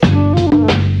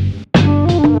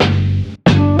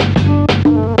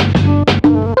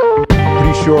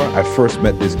first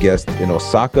met this guest in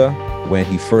Osaka when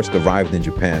he first arrived in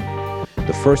Japan.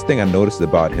 The first thing I noticed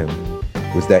about him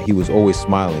was that he was always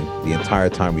smiling the entire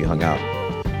time we hung out.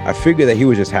 I figured that he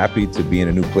was just happy to be in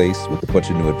a new place with a bunch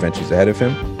of new adventures ahead of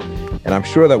him. And I'm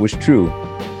sure that was true,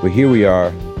 but here we are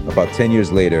about 10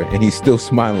 years later, and he's still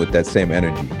smiling with that same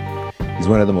energy. He's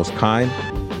one of the most kind,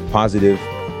 positive,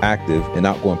 active, and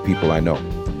outgoing people I know.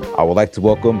 I would like to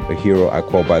welcome a hero I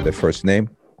call by their first name,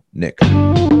 Nick.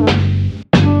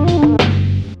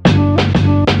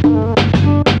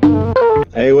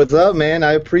 Hey, what's up, man?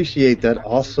 I appreciate that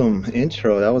awesome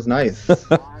intro. That was nice.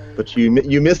 But you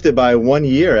missed it by 1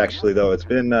 year, actually, though. It's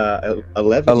been 11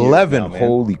 years now, man.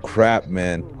 Holy crap,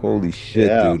 man. Holy shit,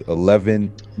 dude.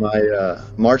 11. My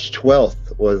March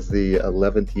 12th was the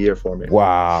 11th year for me.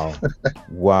 Wow.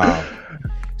 Wow.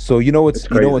 So you know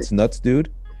what's nuts,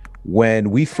 dude? When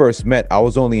we first met, I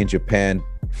was only in Japan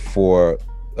for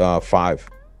 5.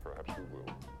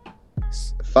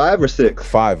 5 or 6?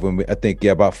 5 when I think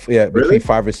Really? between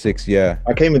 5 or 6, yeah.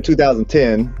 I came in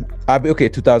 2010.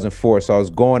 2004. So I was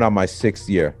going on my 6th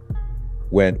year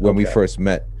when we first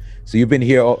met. So you've been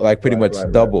here like pretty much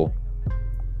double.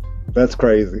 That's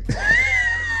crazy.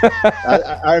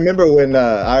 I remember when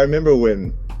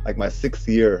like my 6th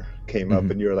year came up,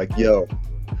 and you were like, "Yo,"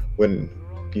 when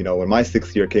my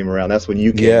 6th year came around, that's when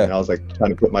you came. And I was like trying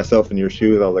to put myself in your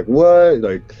shoes. I was like, "What?"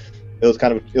 Like it was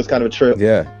kind of a trip.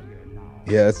 Yeah.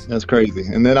 Yeah, that's crazy.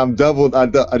 And then I just doubled.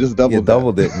 You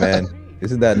doubled it, man.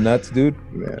 Isn't that nuts, dude?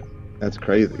 Man, that's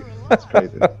crazy. That's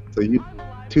crazy. So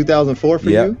 2004 for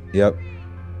you? Yep.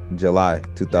 July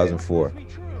 2004.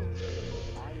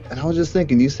 And I was just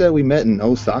thinking, you said we met in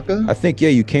Osaka? I think,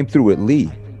 you came through with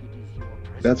Lee.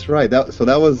 That's right. That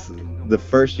was the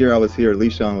first year I was here.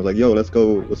 Lee Sean was like, "Yo, let's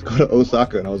go to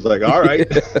Osaka." And I was like, "All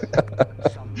right."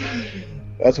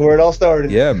 That's where it all started.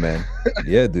 Yeah, man.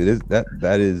 Yeah, dude,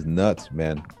 that is nuts,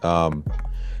 man.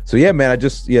 So yeah, man, I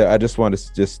just wanted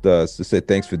to say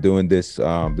thanks for doing this.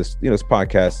 This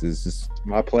podcast is just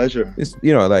my pleasure. It's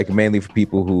like mainly for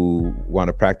people who want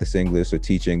to practice English or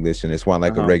teach English, and it's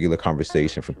a regular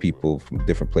conversation for people from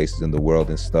different places in the world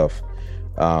and stuff.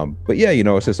 But yeah,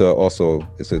 it's just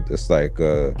it's like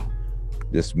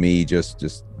just me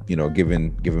just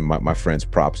giving my friends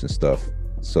props and stuff.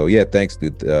 So yeah, thanks,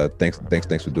 dude. Thanks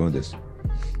for doing this.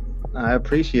 I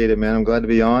appreciate it, man. I'm glad to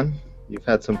be on. You've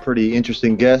had some pretty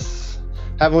interesting guests.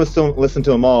 Haven't listened to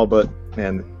them all, but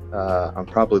man, I'm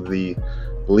probably the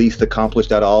least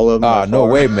accomplished out of all of them. No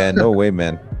way, man. No way,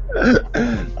 man.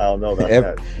 I don't know about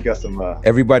that. You got some.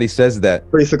 Everybody says that.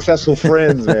 Pretty successful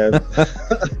friends, man.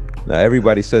 No,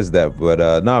 everybody says that, but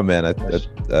man, I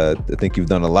think you've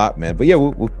done a lot, man. But yeah,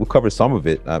 we'll cover some of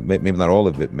it, maybe not all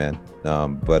of it, man.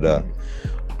 But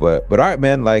all right,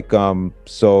 man. Like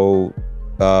so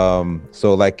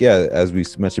like as we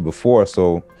mentioned before.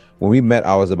 So when we met,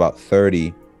 I was about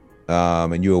 30,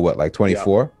 and you were what, like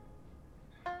 24?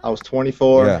 Yeah. I was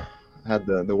 24. Yeah. I had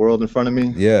the world in front of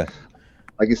me. Yeah.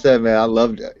 Like you said, man, I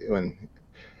loved it when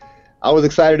I was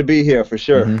excited to be here for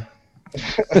sure.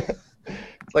 Mm-hmm.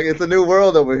 It's like it's a new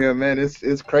world over here, man.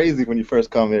 It's crazy when you first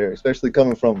come here, especially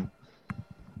coming from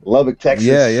Lubbock, Texas.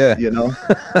 Yeah.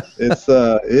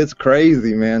 It's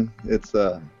crazy, man.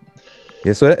 So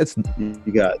it's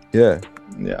you got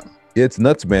it's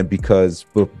nuts, man. Because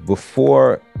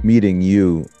before meeting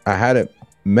you, I hadn't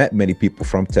met many people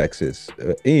from Texas.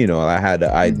 I had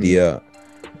the idea,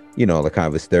 like kind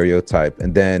of a stereotype,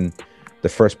 and then the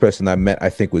first person I met, I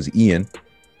think, was Ian,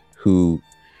 who.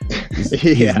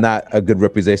 He's not a good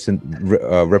representation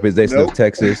of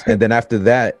Texas. And then after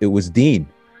that, it was Dean.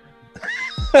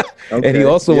 Okay. And he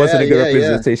also wasn't a good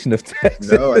representation of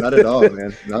Texas. No, not at all,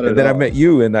 man. Not at all. And then I met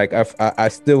you, and like I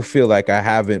still feel like I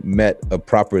haven't met a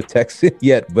proper Texan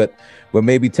yet, but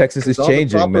maybe Texas is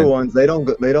changing. The proper man. Ones, they don't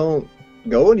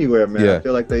go anywhere, man. I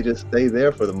feel like they just stay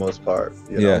there for the most part.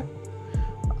 You know?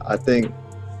 I think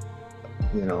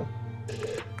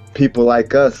people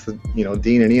like us,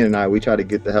 Dean and Ian and I, we try to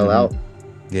get the hell out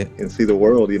and see the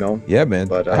world, Yeah, man.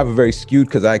 But I have a very skewed,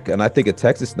 because I think of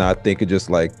Texas now, I think of just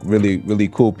like really, really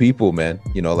cool people, man.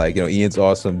 Ian's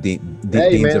awesome. Dean's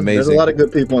amazing. There's a lot of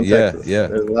good people in Texas. Yeah.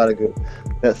 There's a lot of good.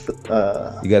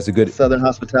 You guys are good. Southern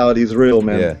hospitality is real,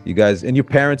 man. Yeah, you guys, and your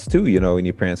parents too, and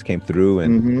your parents came through,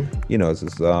 and it's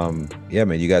just,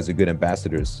 man, you guys are good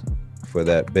ambassadors for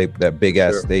that big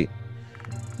ass state.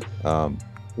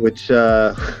 Which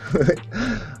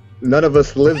none of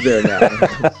us live there now.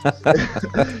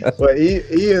 But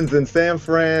Ian's in San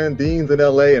Fran, Dean's in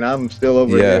LA, and I'm still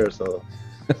over here, so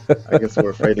I guess we're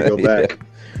afraid to go back.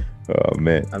 Oh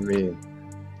man. I mean,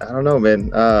 I don't know, man.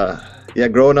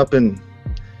 Growing up in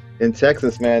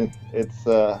Texas, man, it's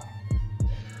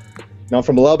Now I'm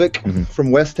from Lubbock, Mhm.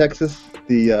 from West Texas,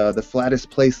 the flattest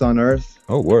place on earth.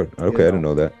 Oh, word. Okay, I didn't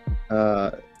know that.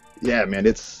 Yeah, man,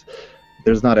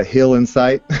 there's not a hill in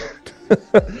sight.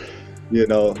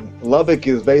 Lubbock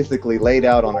is basically laid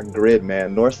out on a grid,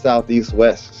 man. North, south, east,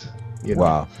 west.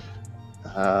 Wow.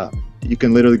 You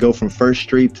can literally go from First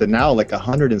Street to now like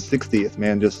 160th,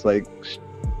 man. Just like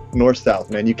north, south,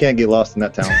 man. You can't get lost in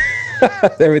that town.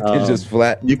 Everything's just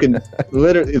flat. You can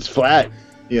literally, it's flat.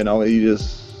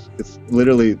 It's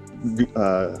literally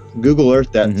Google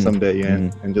Earth that someday,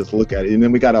 and just look at it. And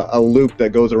then we got a loop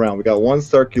that goes around. We got one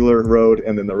circular road,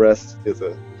 and then the rest is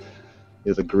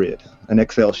a grid, an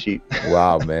Excel sheet.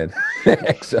 Wow, man.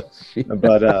 Excel sheet.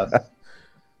 But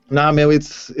nah, man,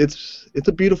 it's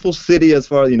a beautiful city as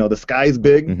far as, the sky's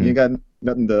big. You got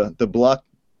nothing to block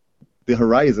the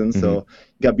horizon, so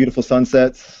you got beautiful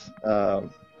sunsets.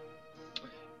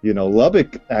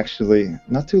 Lubbock, actually,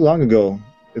 not too long ago,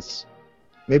 it's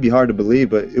maybe hard to believe,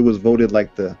 but it was voted like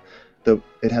it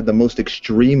had the most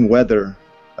extreme weather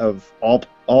of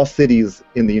all cities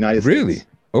in the United States. Really?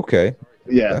 Okay.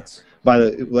 Yeah.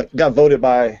 Got voted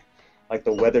by like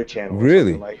the Weather Channel.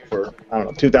 Really? Like for, I don't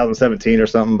know, 2017 or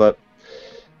something,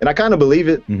 and I kind of believe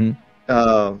it.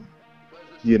 The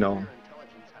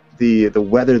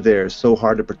weather there is so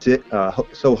hard to predict.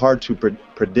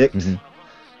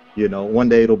 One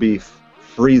day it'll be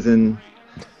freezing,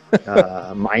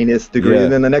 minus degrees,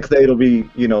 and then the next day it'll be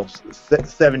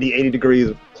 70, 80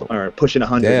 degrees or pushing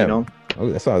 100. Damn. Oh,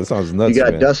 that sounds nuts. You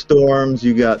got man. dust storms,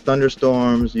 you got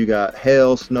thunderstorms, you got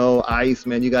hail, snow, ice,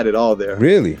 man. You got it all there.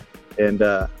 Really? And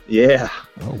yeah.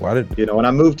 Oh, why did when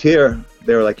I moved here,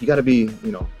 they were like, you got to be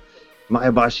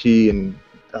Maebashi and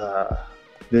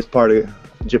this part of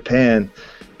Japan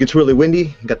gets really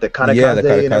windy. You got the karakage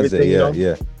and everything.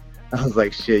 Yeah. I was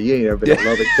like, shit, you ain't ever been to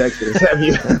Lubbock, Texas, have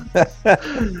you?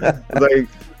 Like,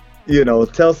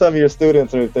 tell some of your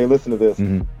students, or if they listen to this,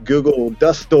 Google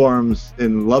dust storms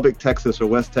in Lubbock, Texas, or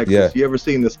West Texas. Yeah. You ever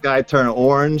seen the sky turn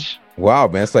orange? Wow,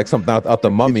 man, it's like something out the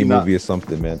Mummy movie or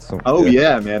something, man.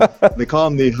 Yeah, man. They call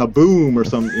them the haboom or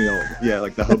something,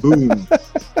 like the haboom.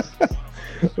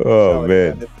 Oh,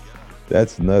 man.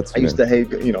 That's nuts, man. I used to hate,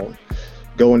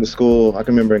 going to school. I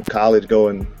can remember in college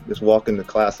just walking to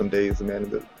class some days, man.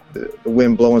 The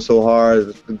wind blowing so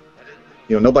hard.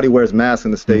 Nobody wears masks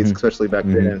in the States, especially back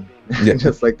then. Yeah.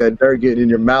 Just like that dirt getting in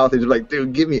your mouth. It's like,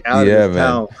 dude, get me out of this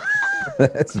town.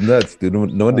 That's nuts, dude. No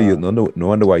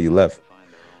wonder why you left.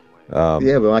 Yeah,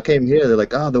 but when I came here, they're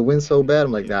like, "Oh, the wind's so bad."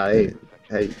 I'm like, "Nah, hey,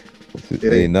 it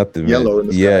ain't nothing, yellow man. In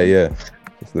the sky." Yeah.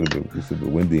 It's a little bit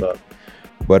windy.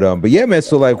 But yeah, man.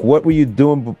 So like, what were you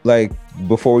doing like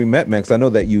before we met, man? Because I know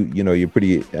that you're a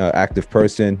pretty active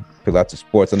person. Play lots of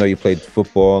sports. I know you played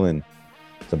football and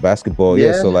some basketball.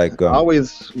 Yeah. So like, I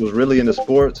always was really into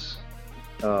sports.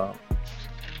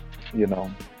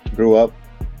 Grew up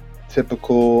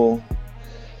typical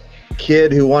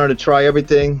kid who wanted to try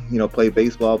everything. Played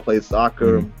baseball, played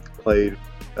soccer, played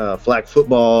flag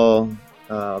football.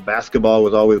 Basketball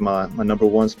was always my number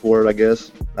one sport, I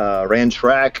guess. Ran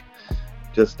track.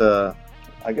 Just I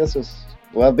guess just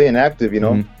love being active,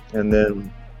 and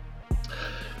then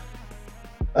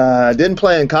didn't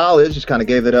play in college, just kind of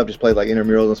gave it up, just played like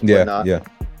intramurals and whatnot.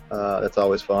 That's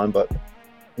always fun. But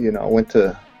went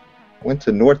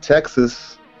to North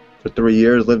Texas for 3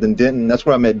 years, lived in Denton. That's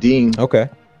where I met Dean. Okay.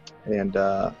 And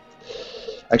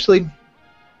actually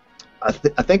I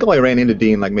think I only ran into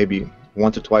Dean like maybe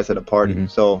once or twice at a party.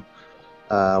 So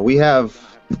we have,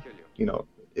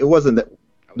 it wasn't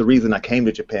the reason I came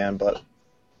to Japan, but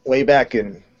way back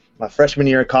in my freshman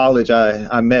year of college,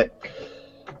 I met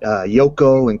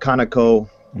Yoko and Kanako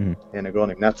and a girl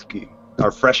named Natsuki our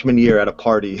freshman year at a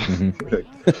party.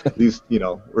 These,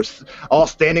 we're all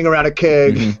standing around a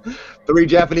keg. 3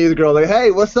 Japanese girls like,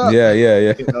 "Hey, what's up?" Yeah.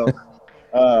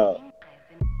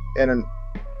 And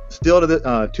still to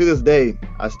this day,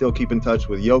 I still keep in touch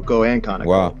with Yoko and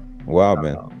Kanako. Wow,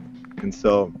 man. And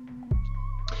so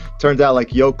turns out like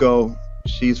Yoko,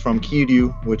 she's from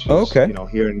Kiryu, which is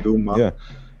here in Gunma. Yeah.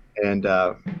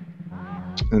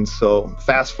 And so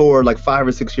fast forward like 5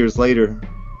 or 6 years later,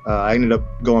 I ended up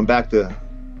moving back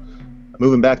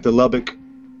to Lubbock,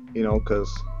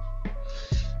 because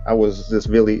I was just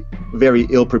really very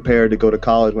ill prepared to go to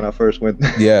college when I first went.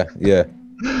 Yeah.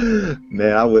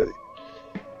 Man,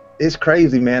 it's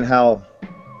crazy, man, how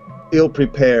ill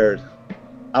prepared.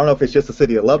 I don't know if it's just the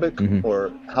city of Lubbock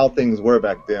or how things were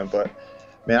back then, but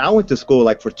man, I went to school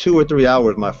like for 2 or 3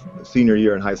 hours my senior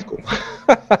year in high school.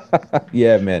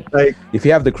 Yeah, man. Like, if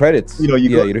you have the credits, you don't have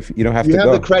to go. You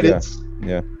have the credits.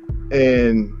 Yeah.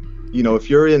 And if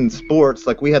you're in sports,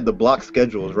 like we had the block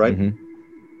schedules, right?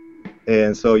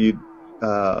 And so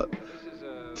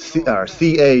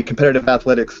CA, competitive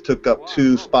athletics, took up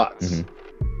 2 spots,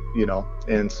 you know,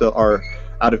 and so are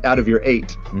out of your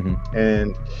 8.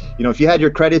 And, you know, if you had your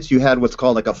credits, you had what's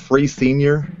called like a free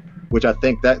senior, which I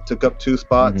think that took up 2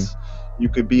 spots. You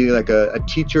could be like a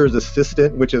teacher's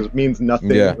assistant, which means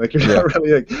nothing. Like you're not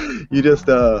really like, you just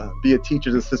be a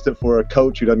teacher's assistant for a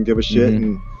coach who doesn't give a shit.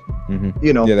 And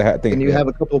you know, and you have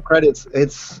a couple of credits.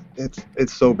 It's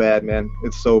so bad, man.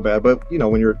 It's so bad. But you know,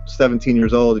 when you're 17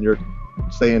 years old and you're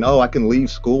saying, oh, I can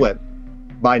leave school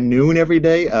by noon every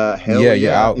day, hell yeah,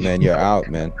 you're out, man. You're out,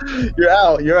 man. You're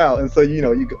out. And so, you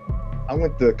know, I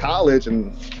went to college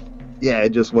and yeah, it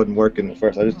just wasn't working at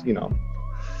first. I just, you know,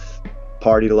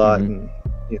 partied a lot and,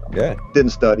 you know, didn't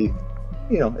study.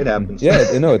 You know, it happens.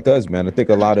 Yeah, no, it does, man. I think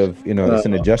a lot of, you know, it's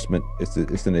an adjustment.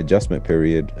 It's an adjustment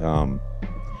period. And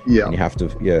you have to,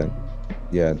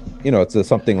 you know, it's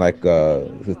something like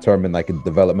a term in like in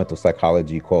developmental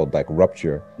psychology called like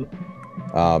rupture.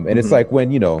 And it's like when,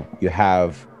 you know, you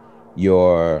have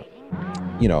your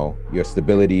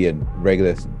stability and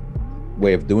regular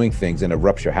way of doing things, and a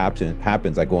rupture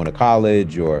happens like going to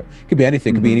college, or it could be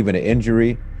anything, it could be even an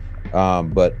injury.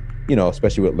 But, you know,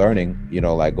 especially with learning, you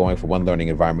know, like going from one learning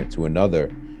environment to another,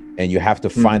 and you have to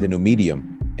find a new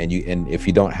medium. And if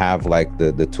you don't have like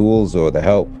the tools or the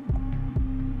help,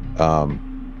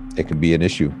 it could be an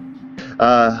issue.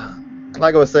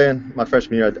 Like I was saying, my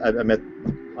freshman year, I met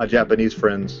my Japanese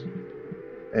friends,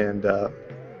 and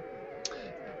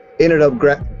ended up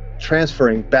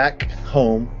transferring back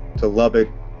home to Lubbock,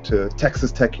 to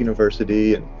Texas Tech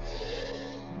University, and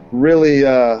really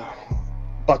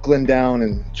buckling down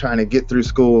and trying to get through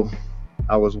school.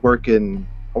 I worked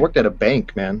at a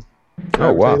bank, man.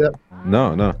 Oh, wow.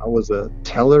 No. I was a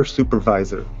teller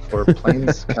supervisor for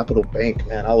Plains Capital Bank,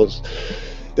 man.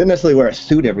 Didn't necessarily wear a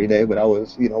suit every day, but I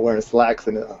was, you know, wearing slacks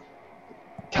and a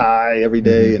tie every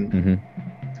day, and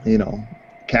you know,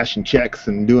 cashing checks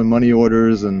and doing money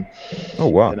orders, and oh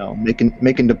wow, you know,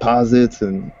 making deposits,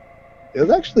 and it was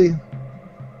actually,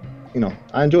 you know,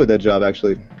 I enjoyed that job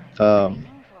actually.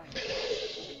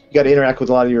 You got to interact with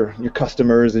a lot of your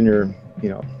customers and your, you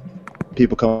know,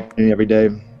 people coming in every day.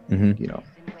 You know,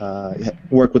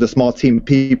 work with a small team of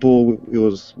people.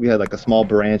 We had like a small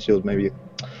branch. It was maybe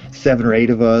 7 or 8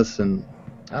 of us, and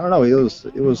I don't know. It was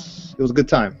a good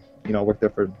time. You know, I worked there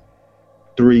for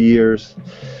 3 years.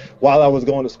 While I was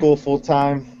going to school full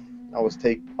time, I was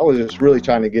just really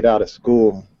trying to get out of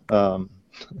school. You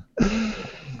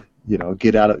know,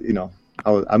 get out of, you know,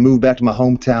 I moved back to my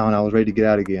hometown. I was ready to get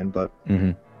out again, but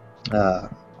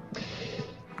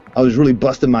I was really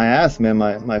busting my ass, man.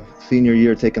 My senior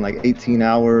year, taking like 18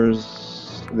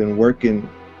 hours, then working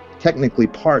technically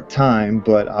part-time,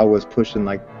 but I was pushing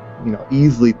like, you know,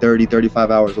 easily 30-35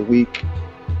 hours a week,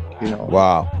 you know.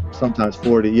 Wow. Sometimes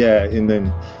 40, yeah. And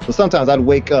then, so sometimes I'd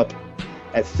wake up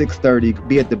at 6:30,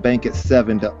 be at the bank at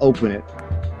 7 to open it,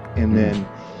 and then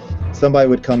somebody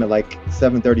would come at like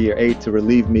 7:30 or 8 to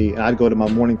relieve me, and I'd go to my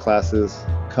morning classes,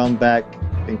 come back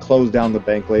and close down the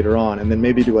bank later on, and then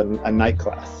maybe do a night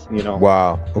class, you know.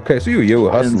 Wow. Okay, so you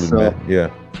were hustling, so, man.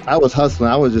 Yeah. I was hustling.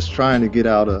 I was just trying to get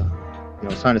out of, you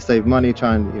know, trying to save money,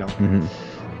 trying to, you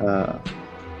know,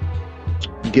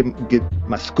 get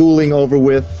my schooling over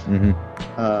with.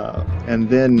 And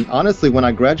then honestly, when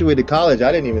I graduated college,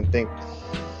 I didn't even think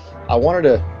I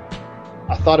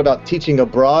thought about teaching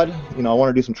abroad. You know, I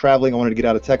wanted to do some traveling. I wanted to get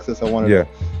out of Texas. I wanted to,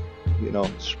 you know,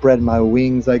 spread my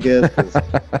wings, I guess. 'Cause,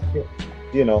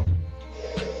 you know,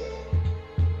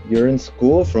 you're in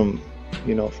school from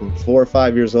 4 or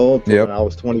 5 years old. When I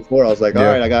was 24, I was like, all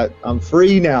right, I'm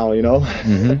free now, you know.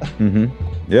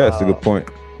 Yeah, that's a good point.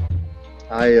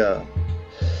 I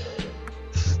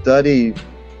studied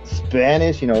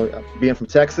Spanish, you know, being from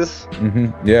Texas.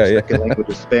 Second language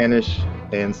is Spanish,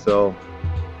 and so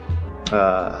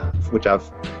which I've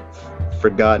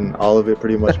forgotten all of it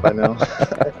pretty much by now.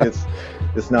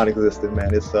 It's non-existent,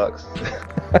 man. It sucks.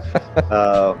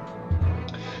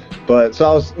 But so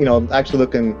I was, you know, actually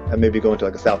looking at maybe going to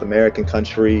like a South American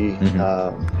country,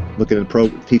 looking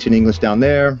at teaching English down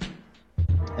there,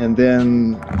 and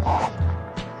then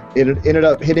it ended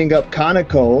up hitting up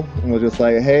Conoco and was just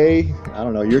like, hey, I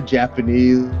don't know, you're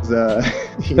Japanese,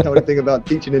 you know anything about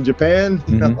teaching in Japan?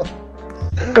 You know?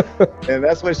 And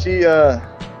that's when she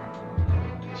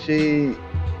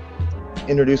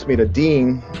introduced me to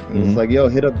Dean, and was like, yo,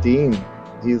 hit up Dean.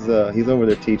 He's over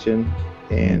there teaching.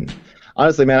 And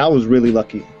honestly, man, I was really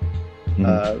lucky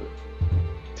to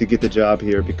get the job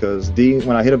here, because Dean,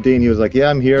 when I hit up Dean, he was like, yeah,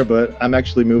 I'm here, but I'm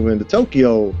actually moving to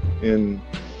Tokyo. And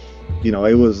you know,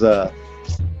 it was I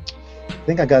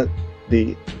think I got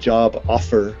the job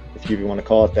offer, if you want to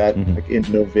call it that, like in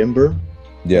November.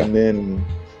 And then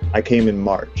I came in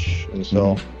March, and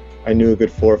so I knew a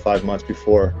good 4 or 5 months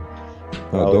before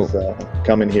I was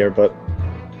coming here, but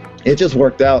it just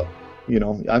worked out. You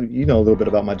know, a little bit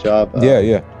about my job.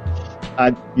 I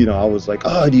was like,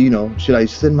 oh, should I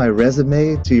send my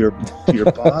resume to your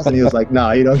boss? And he was like,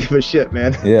 nah, you don't give a shit,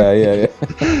 man. Yeah.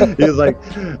 He was like,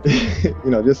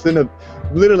 just send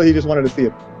literally, he just wanted to see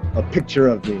a picture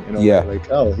of me. Like,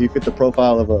 oh, he fit the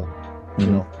profile of a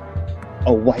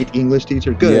white English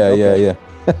teacher. Good. Yeah.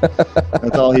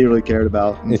 That's all he really cared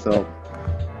about. And so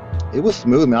it was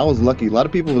smooth, man. I was lucky. A lot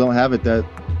of people don't have it that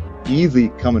easy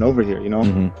coming over here,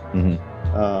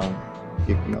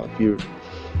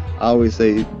 I always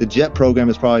say the JET program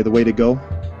is probably the way to go.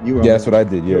 That's what I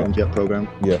did. You were on JET program.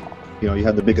 Yeah. You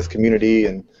have the biggest community,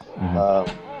 and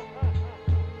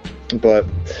but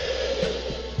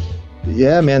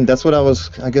yeah, man, that's what I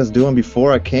was, I guess, doing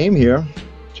before I came here,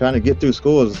 trying to get through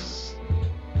school as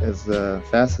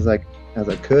fast as I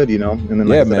could, and then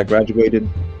like I said, I graduated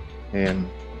and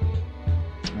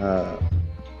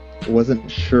wasn't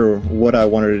sure what I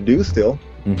wanted to do still,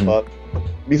 but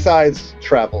besides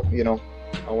travel,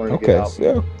 I wanted to get out.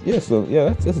 So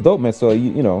that's dope, man. So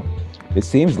it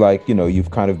seems like you've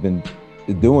kind of been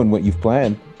doing what you've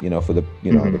planned, for the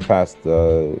the past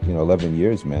 11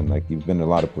 years, man. Like you've been in a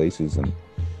lot of places, and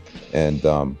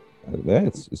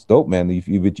it's dope, man.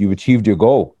 You've achieved your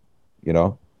goal,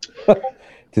 to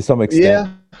some extent.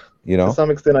 To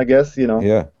some extent, I guess. You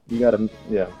gotta.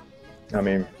 I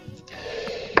mean,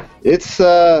 it's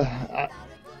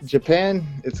Japan.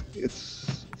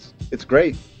 It's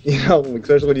great.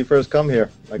 Especially when you first come here.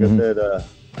 Like I said,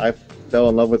 I fell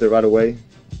in love with it right away.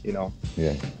 Yeah,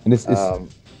 and it's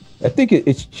I think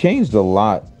it's changed a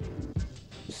lot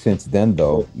since then,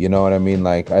 though. You know what I mean?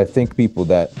 Like I think people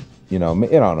that I don't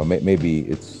know, maybe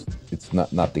it's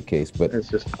not the case, but it's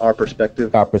just our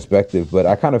perspective. But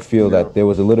I kind of feel that there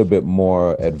was a little bit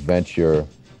more adventure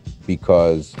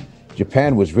because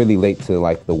Japan was really late to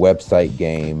like the website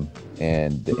game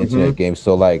and the internet game.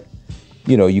 So like,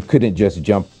 you couldn't just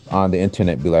jump on the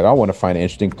internet and be like, I want to find an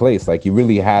interesting place. Like you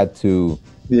really had to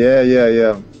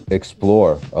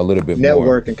explore a little bit more.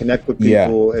 Network and connect with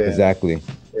people. Yeah, exactly.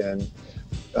 And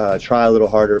try a little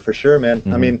harder for sure, man.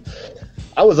 I mean,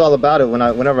 I was all about it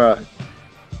whenever I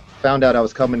found out I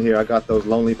was coming here. I got those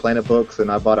Lonely Planet books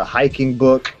and I bought a hiking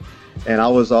book, and I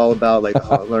was all about like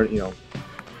learn,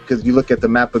 because you look at the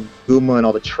map of Guma and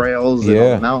all the trails and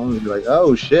all the mountains, and you're like,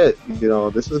 oh shit,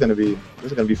 this is gonna be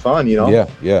fun,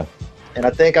 Yeah. And I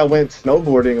think I went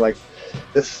snowboarding like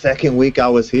the second week I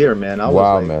was here, man.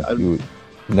 Man, you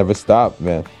never stopped,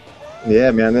 man.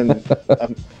 Yeah, man. Then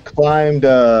I climbed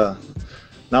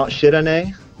Mount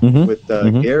Shirane with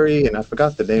Gary, and I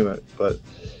forgot the name of it, but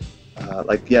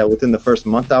within the first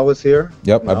month I was here.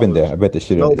 Yep, I've been there. I bet the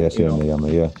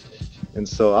Shirane, yeah. And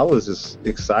so I was just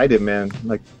excited, man,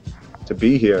 like to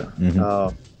be here.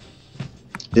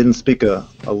 Didn't speak a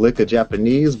lick of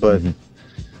Japanese, but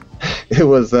it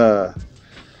was,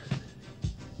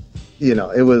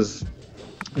 it was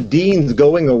Dean's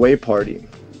going away party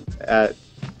at,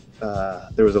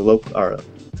 there was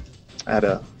at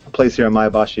a place here in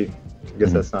Maebashi. I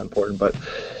guess that's not important, but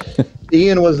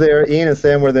Ian was there. Ian and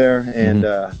Sam were there, and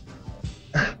I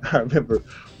remember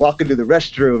walking to the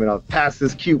restroom, and I was past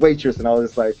this cute waitress, and I was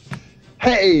just like,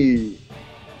 "Hey,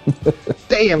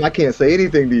 damn, I can't say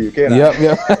anything to you, can I?"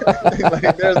 Yep.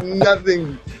 Like, there's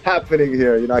nothing happening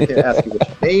here. I can't ask you what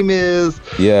your name is.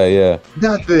 Yeah.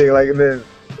 Nothing. Like, and then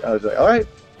I was like, "All right,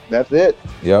 that's it."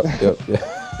 Yep.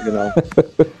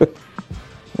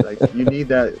 Like you need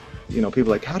that.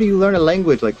 People like, how do you learn a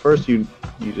language? Like first you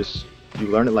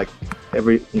learn it like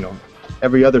every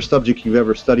other subject you've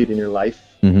ever studied in your life.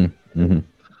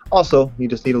 Also, you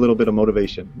just need a little bit of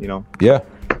motivation, Yeah.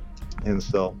 And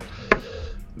so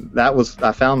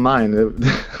I found mine.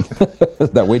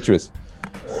 That waitress.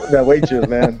 That waitress,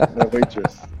 man. That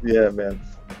waitress. Yeah, man.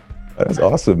 That's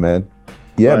awesome, man.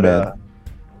 Yeah, man.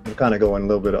 I'm kind of going a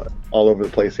little bit all over the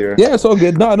place here. Yeah, it's all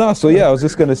good. No. So yeah, I was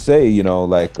just gonna say,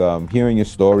 hearing your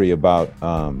story about,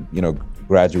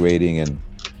 graduating and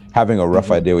having a rough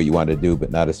idea what you want to do,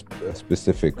 but not a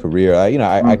specific career.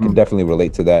 I can definitely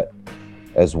relate to that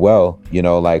as well.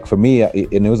 Like for me,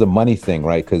 and it was a money thing,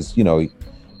 right? Because your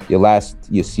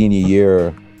senior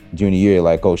year, junior year, you're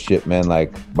like, oh shit, man,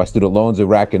 like my student loans are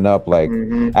racking up. Like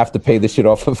I have to pay this shit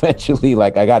off eventually.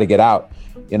 Like I got to get out.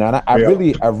 And I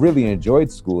really enjoyed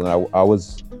school, and I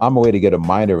was on my way to get a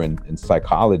minor in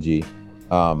psychology,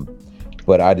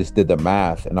 but I just did the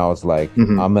math, and I was like,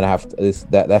 I'm gonna have to,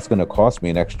 that's gonna cost me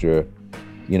an extra,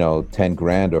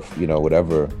 $10,000 or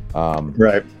whatever.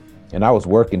 Right. And I was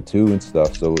working too and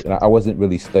stuff, so I wasn't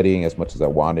really studying as much as I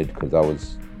wanted because I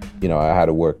was I had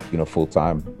to work, full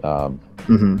time,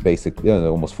 basically,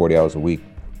 almost 40 hours a week,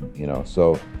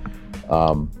 so,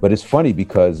 but it's funny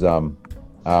because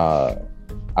I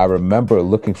remember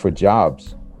looking for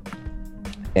jobs,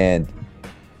 and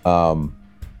I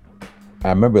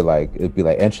remember like it'd be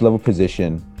like entry-level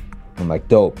position. I'm like,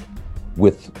 dope,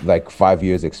 with like 5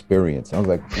 years experience. I was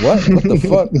like, what the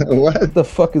fuck? What the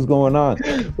fuck is going on?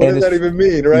 What does that even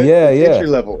mean, right? Yeah, it's yeah. entry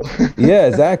level. Yeah,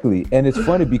 exactly. And it's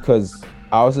funny because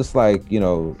I was just like,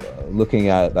 looking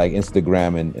at like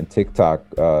Instagram and TikTok,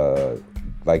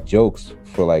 like jokes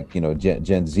for like,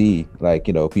 Gen Z, like,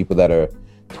 people that are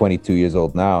 22 years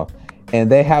old now,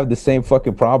 and they have the same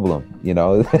fucking problem,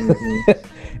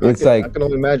 It's I can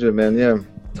only imagine, man. Yeah.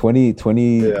 20,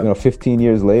 15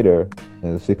 years later,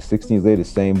 16 years later,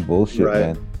 same bullshit, right.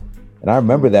 Man. And I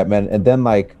remember that, man. And then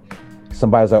like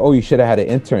somebody's like, oh, you should have had an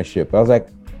internship. I was like,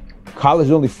 college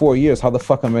is only 4 years. How the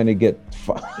fuck am I gonna get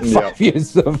 5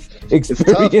 years of experience? It's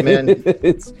tough, man.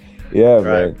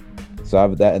 Man.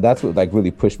 So that's what like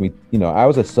really pushed me. I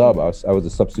was a sub. I was a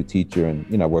substitute teacher,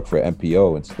 and I worked for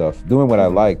MPO and stuff, doing what I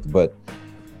liked, but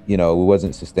it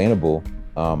wasn't sustainable.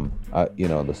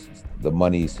 The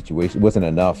money situation wasn't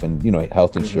enough, and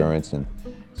health insurance, and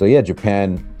so yeah,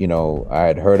 Japan. I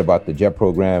had heard about the JET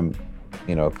program,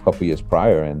 a couple years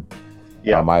prior, and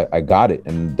I got it,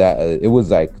 and that it was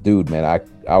like, dude, man,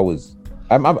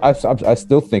 I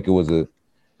still think it was a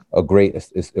great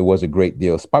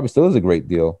deal. It probably still is a great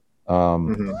deal.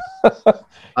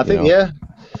 I think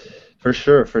for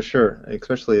sure,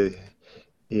 especially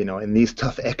in these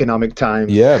tough economic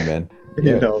times. Yeah, man.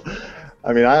 Yeah.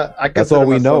 I mean, I that's all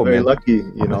we know, very man. Lucky,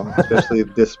 especially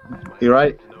this. You're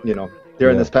right.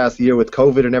 During this past year with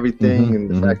COVID and everything, and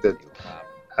the fact that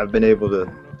I've been able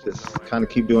to just kind of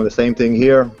keep doing the same thing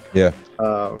here. Yeah.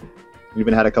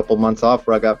 Even had a couple months off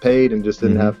where I got paid and just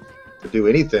didn't have to do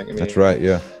anything. I mean, that's right.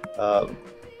 Yeah. A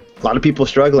lot of people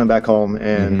struggling back home,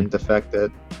 and the fact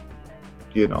that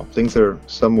things are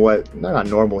somewhat not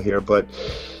normal here, but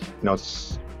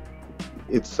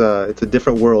it's a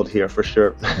different world here for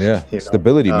sure. Yeah.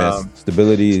 Stability, man.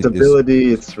 Stability.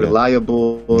 It's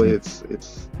reliable. It's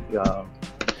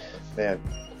man,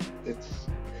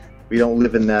 we don't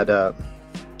live in that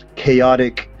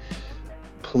chaotic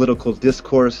political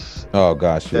discourse. Oh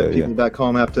gosh, that people back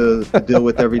home have to deal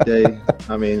with every day.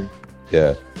 I mean,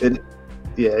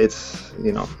 it's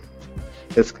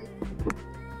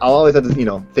I'll always have to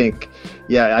think,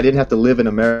 I didn't have to live in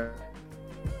America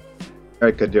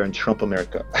during Trump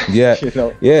America. Yeah.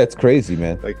 It's crazy,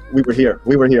 man. Like we were here.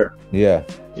 Yeah.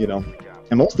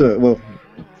 And all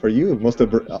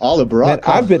of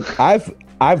Barack. Man,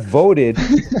 I've voted.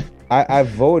 I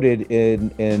voted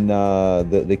in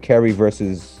the Kerry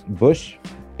versus Bush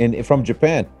from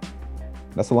Japan.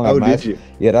 That's how long did you?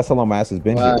 Yeah, that's how long my ass has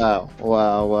been here.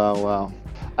 Wow.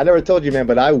 I never told you, man,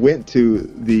 but I went to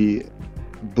the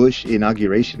Bush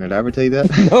inauguration. Did I ever tell you that?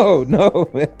 No,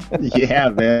 man. Yeah,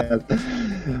 man.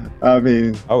 I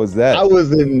mean, how was that? I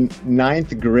was in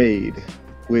 9th grade,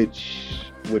 which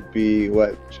would be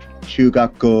what,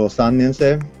 Shugakko 3年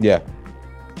生? Yeah.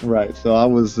 Right. So I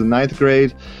was in 9th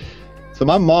grade. So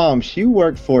my mom, she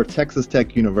worked for Texas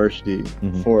Tech University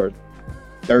for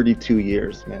 32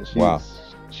 years, man.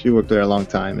 She worked there a long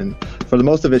time, and for the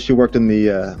most of it, she worked in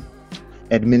the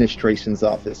administration's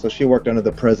office. So she worked under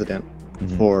the president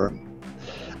for,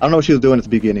 I don't know what she was doing at the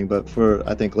beginning, but for,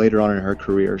 I think later on in her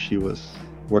career, she was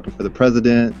working for the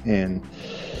president, and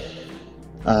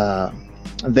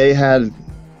they had,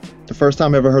 the first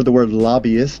time I ever heard the word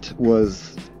lobbyist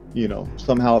was,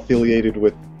 somehow affiliated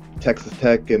with Texas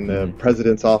Tech and the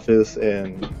president's office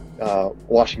and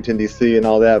Washington, D.C. and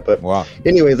all that. But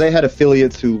anyways, they had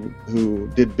affiliates who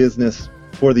did business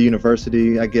for the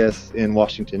university, I guess, in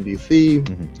Washington, D.C.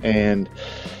 And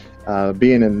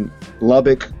being in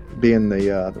Lubbock, being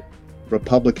the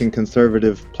Republican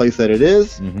conservative place that it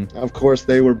is, of course,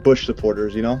 they were Bush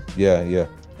supporters, Yeah.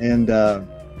 And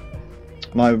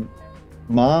my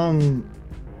mom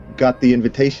got the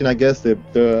invitation, I guess,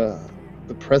 the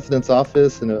president's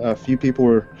office, and a few people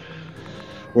were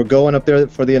going up there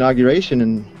for the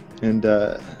inauguration, and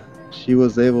she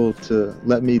was able to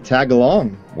let me tag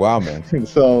along. Wow, man.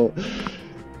 So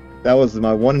that was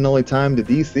my one and only time to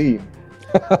DC.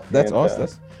 That's awesome.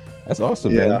 That's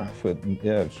awesome, man.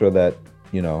 I'm sure that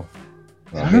I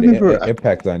remember made an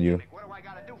impact on you.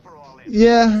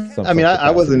 Yeah, I mean,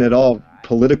 I wasn't at all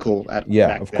political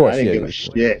back of course. I didn't give a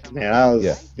shit, man. I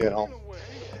was,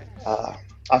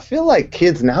 I feel like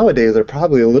kids nowadays are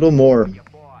probably a little more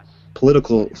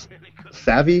political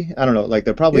savvy. I don't know, like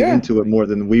they're probably into it more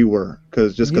than we were,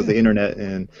 because the internet,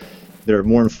 and they're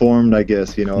more informed, I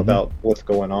guess, about what's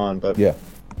going on. But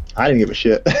I didn't give a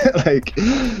shit. Like,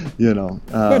 you know,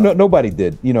 Nobody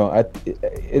did. You know,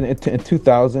 in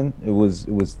 2000, it was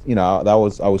you know,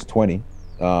 I was 20.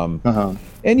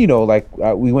 And you know, like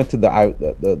we went to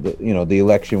the you know, the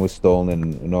election was stolen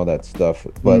and all that stuff.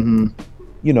 But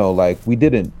you know, like we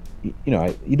didn't, you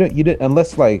know, you didn't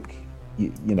unless like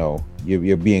you know,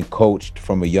 you're being coached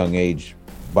from a young age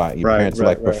by your parents,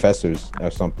 like professors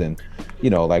or something. You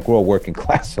know, like we're all working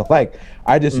class. So like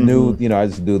I just knew, you know, I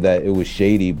just knew that it was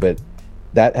shady. But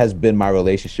that has been my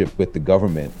relationship with the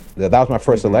government. That was my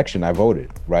first election. I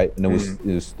voted, right? And it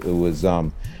was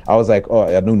I was like, oh,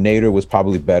 I knew Nader was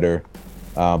probably better,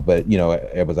 but you know,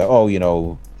 it was like, oh, you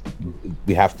know,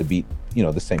 we have to beat, you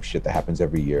know, the same shit that happens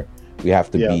every year. We have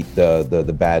to beat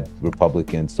the bad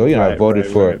Republicans. So you know, I voted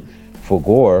for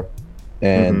Gore,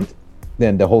 and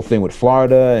then the whole thing with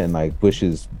Florida and like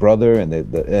Bush's brother, and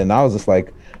and I was just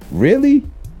like, really,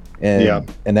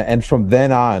 and from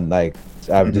then on, like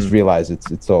I've just realized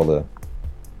it's all a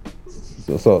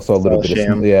little bit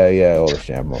sham. All the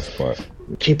sham most part.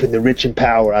 Keeping the rich in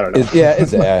power. I don't know.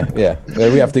 Yeah.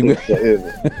 We have to. We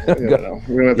don't know.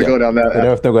 We don't have to go down that. We don't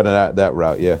have to go down that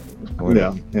route. Yeah.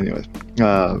 Yeah. Anyways,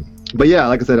 but yeah,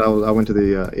 like I said, I went to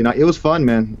the. You know, it was fun,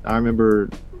 man. I remember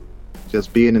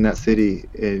just being in that city,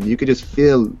 and you could just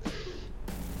feel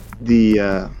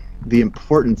the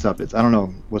importance of it. I don't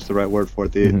know what's the right word for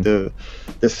it. The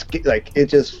like it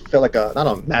just felt like not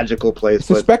a magical place.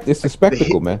 It's a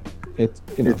spectacle, man. It's,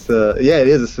 you know. It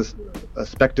is a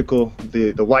spectacle.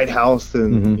 The White House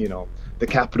and you know, the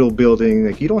Capitol building.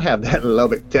 Like you don't have that in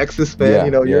Lubbock, Texas, man.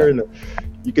 You know,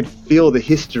 you could feel the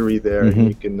history there, and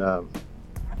you can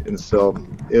and so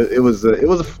it was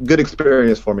a good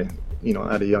experience for me, you know,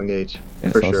 at a young age.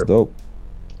 For sure. Dope.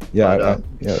 Yeah,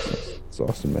 it's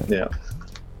awesome, man. Yeah.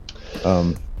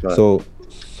 So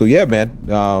yeah, man.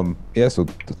 So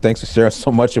thanks for sharing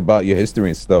so much about your history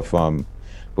and stuff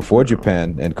before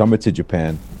Japan and coming to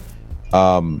Japan.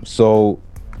 So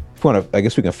if you want to, I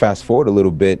guess we can fast forward a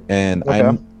little bit. And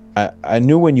I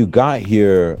knew when you got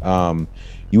here,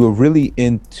 you were really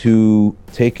into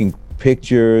taking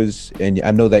pictures, and I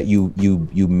know that you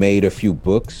made a few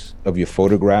books of your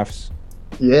photographs.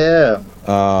 Yeah.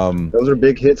 Those are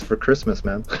big hits for Christmas,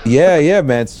 man. yeah,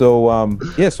 man. So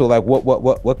so like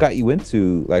what got you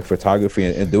into like photography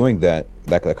and doing that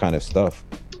kind of stuff?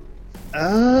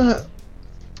 I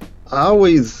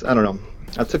don't know.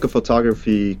 I took a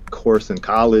photography course in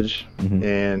college,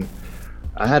 and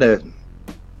I had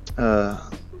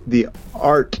the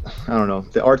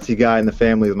artsy guy in the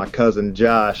family is my cousin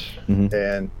Josh,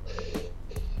 and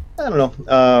I don't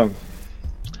know.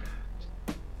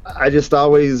 I just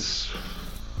always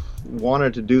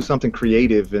wanted to do something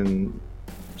creative, and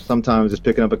sometimes just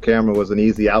picking up a camera was an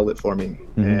easy outlet for me.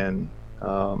 And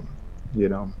you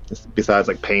know, besides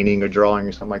like painting or drawing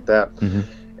or something like that.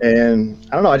 And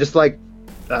I don't know, I just like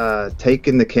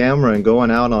taking the camera and going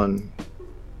out on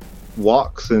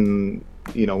walks. And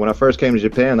you know, when I first came to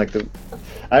Japan, like I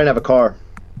didn't have a car,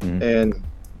 and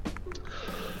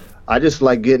I just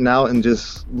like getting out and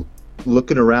just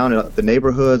looking around at the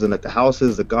neighborhoods and at the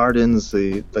houses, the gardens,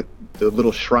 the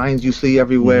little shrines you see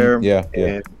everywhere.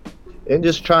 And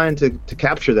just trying to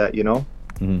capture that, you know.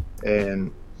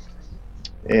 And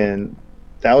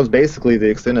that was basically the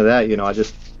extent of that. You know, I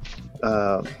just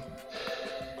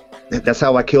that's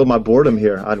how I killed my boredom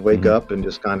here. I'd wake up and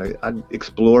just I'd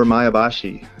explore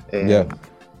Maebashi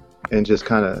and just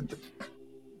kind of,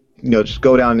 you know, just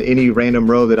go down any random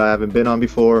road that I haven't been on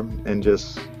before, and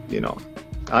just, you know,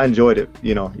 I enjoyed it,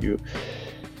 you know,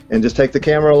 and just take the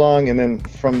camera along. And then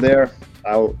from there,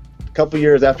 a couple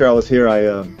years after I was here,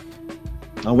 I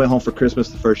went home for Christmas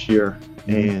the first year,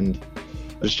 and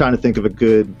I was trying to think of a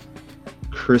good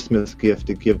Christmas gift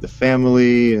to give the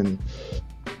family. And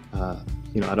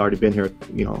you know, I'd already been here,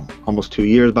 you know, almost 2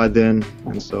 years by then,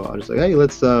 and so I was like, hey,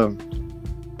 let's try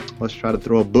to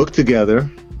throw a book together.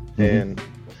 And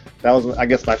that was, I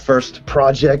guess, my first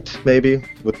project maybe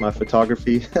with my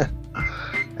photography.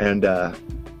 And I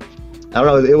don't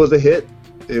know, it was a hit.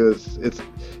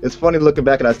 It's funny looking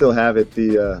back, and I still have it.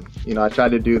 You know, I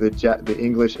tried to do the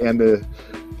English and the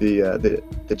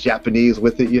Japanese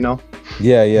with it, you know.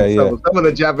 So some of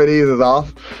the Japanese is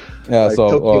off. Yeah, like so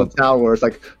Tokyo Tower, it's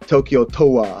like Tokyo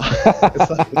Towa.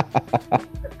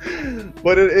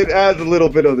 But it adds a little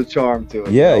bit of the charm to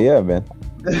it. Yeah, man.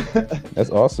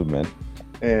 That's awesome, man.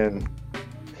 And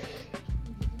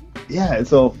and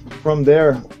so from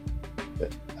there,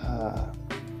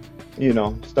 you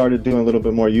know, started doing a little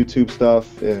bit more YouTube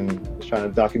stuff and trying to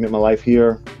document my life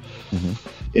here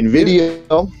in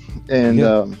video. And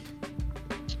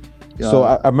so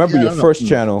I remember your first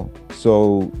channel.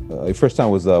 So your first time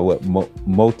was what?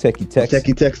 Moteki Texas.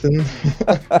 Moteki Texan.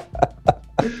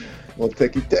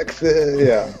 Moteki Texan.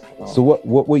 Yeah. So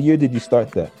what year did you start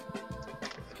that?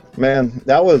 Man,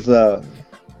 that was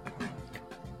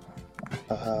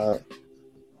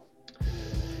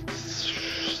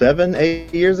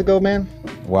 7-8 years ago, man.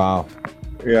 Wow.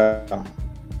 Yeah.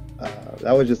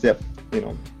 That was just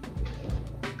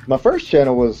my first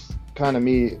channel was kind of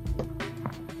me.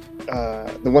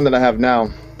 The one that I have now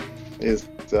is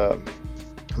it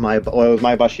was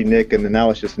my Bashi Nick, and then now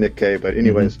it's just Nick K. But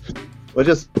anyways, but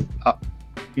just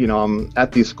I'm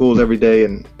at these schools every day,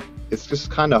 and it's just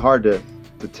kind of hard to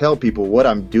tell people what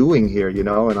I'm doing here, and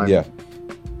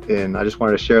and I just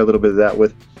wanted to share a little bit of that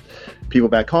with people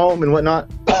back home and whatnot.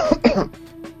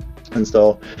 And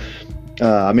so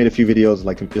I made a few videos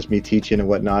like just me teaching and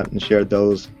whatnot, and shared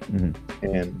those.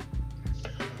 And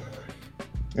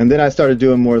then I started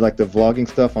doing more like the vlogging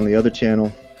stuff on the other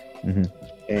channel.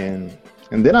 And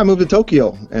then I moved to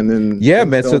Tokyo, and then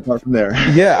man. So from there,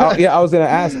 I was gonna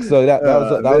ask. So that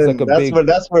was like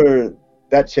that's where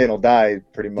that channel died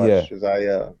pretty much.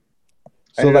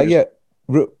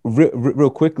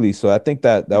 Real quickly. So I think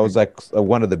that was like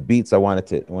one of the beats I wanted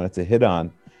to hit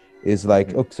on, is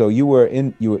like, okay, so you were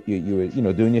doing your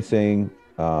thing,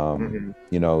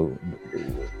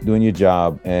 doing your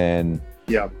job, and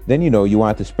then you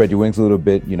wanted to spread your wings a little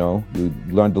bit. You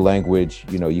learned the language.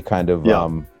 You kind of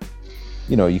and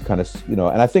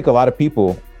I think a lot of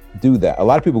people do that. A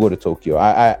lot of people go to Tokyo.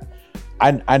 I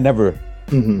never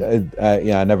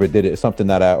I never did it. It's something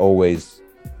that I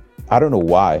don't know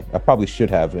why. I probably should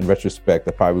have. In retrospect,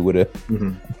 I probably would have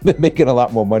been making a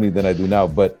lot more money than I do now.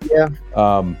 But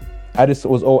I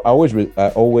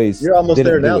always. You're almost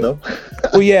there now, though.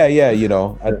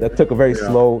 Well, I took a very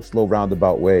slow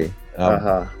roundabout way.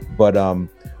 But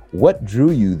what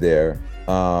drew you there?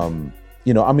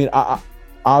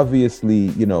 Obviously,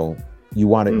 you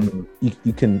want to.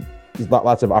 You can. There's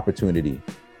lots of opportunity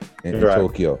in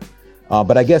Tokyo.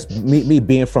 But I guess me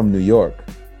being from New York,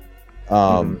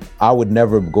 I would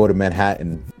never go to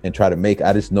Manhattan and try to make.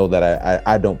 I just know that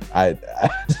I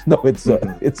just know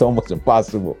it's almost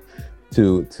impossible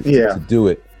to do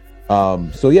it.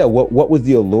 What was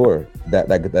the allure that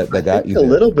got you there? A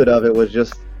little bit of it was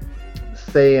just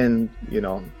saying,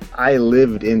 I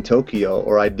lived in Tokyo,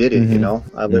 or I did it.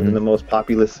 I lived in the most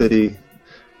populous city.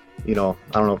 I don't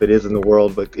know if it is in the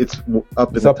world, but it's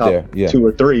up in the top there, 2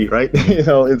 or 3, right?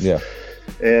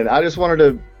 And I just wanted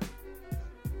to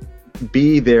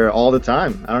be there all the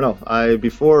time. I don't know.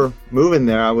 Before moving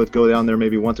there, I would go down there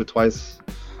maybe once or twice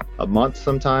a month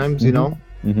sometimes,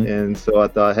 And so I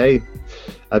thought, hey,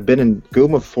 I've been in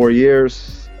Guma for 4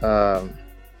 years.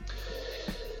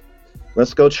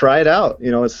 Let's go try it out.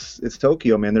 It's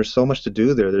Tokyo, man. There's so much to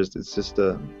do there. It's just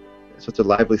such a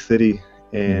lively city,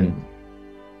 and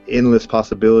endless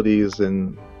possibilities,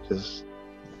 and just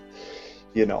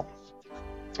And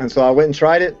so I went and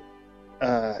tried it.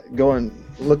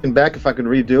 Looking back, if I could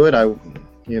redo it, I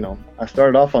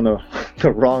started off on the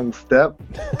wrong step,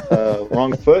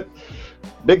 wrong foot,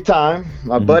 big time.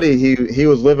 My buddy, he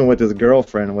was living with his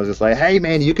girlfriend, and was just like, "Hey,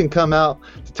 man, you can come out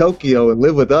to Tokyo and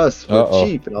live with us for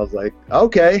cheap." And I was like,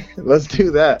 "Okay, let's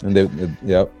do that."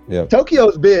 And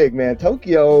Tokyo's big, man.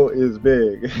 Tokyo is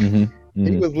big.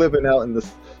 He was living out in the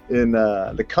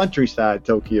countryside,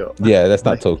 Tokyo. Yeah, that's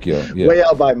not Tokyo. Yeah. Way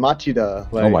out by Machida.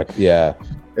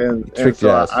 And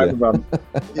so I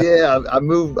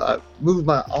moved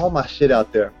all my shit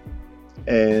out there,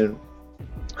 and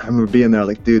I remember being there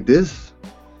like, dude, this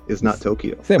is not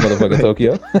Tokyo. This ain't motherfucking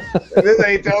Tokyo. This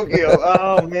ain't Tokyo.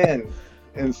 Oh man.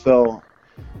 And so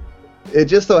it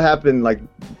just so happened, like,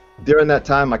 during that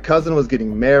time my cousin was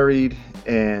getting married,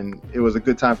 and it was a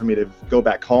good time for me to go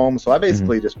back home. So I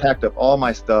basically just packed up all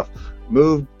my stuff,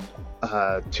 moved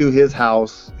to his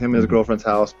house, him and his girlfriend's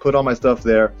house, put all my stuff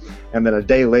there, and then a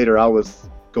day later I was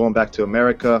going back to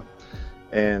America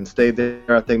and stayed there,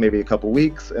 I think maybe a couple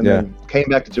weeks, and then came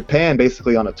back to Japan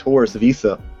basically on a tourist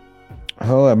visa.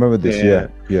 Oh, I remember this.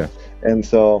 Yeah. And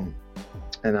so,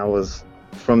 and I was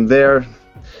from there,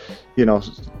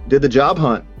 did the job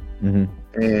hunt,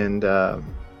 and that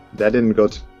didn't go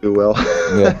too well.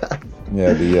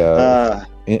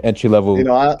 The entry level.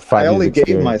 I only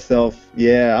gave myself.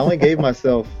 I only gave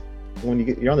myself, when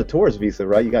you're on the tourist visa,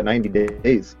 right? You got 90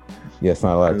 days. Yeah, it's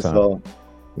not a lot of time. So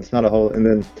it's not a whole. And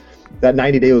then that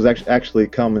 90 day was actually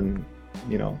coming.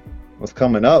 Was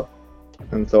coming up,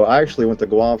 and so I actually went to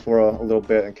Guam for a little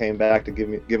bit and came back to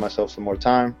give myself some more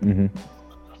time.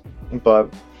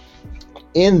 But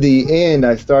in the end,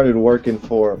 I started working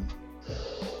for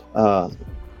a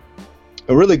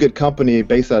really good company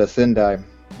based out of Sendai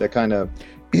that kind of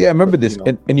Yeah, I remember But, this.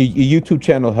 And your YouTube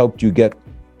channel helped you get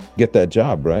that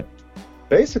job, right?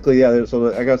 basically, yeah. So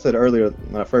like I said earlier,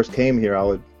 when I first came here,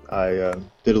 I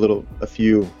did a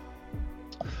few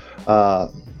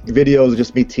videos of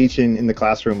just me teaching in the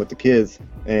classroom with the kids,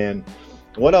 and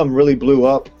one of them really blew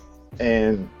up,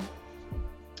 and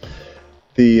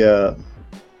the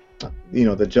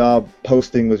the job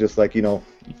posting was just like,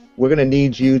 we're gonna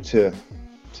need you to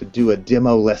do a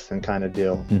demo lesson kind of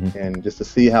deal, and just to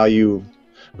see how you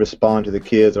respond to the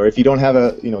kids, or if you don't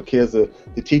have kids to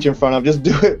teach in front of, just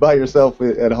do it by yourself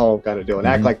at home kind of deal, and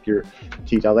act like you're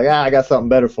teaching. I was like, I got something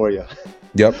better for you.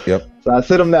 Yep. So I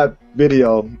sent them that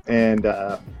video, and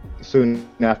soon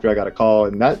after I got a call,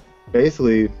 and that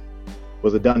basically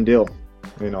was a done deal.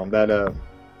 That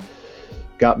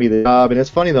got me the job. And it's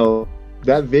funny though,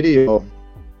 that video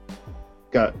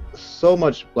got so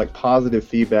much like positive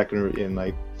feedback and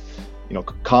like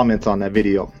comments on that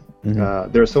video.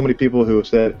 There are so many people who have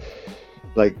said,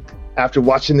 like, after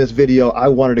watching this video, I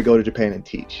wanted to go to Japan and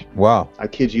teach. Wow. I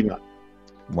kid you not.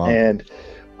 Wow. And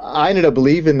I ended up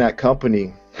leaving that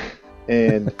company,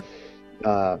 and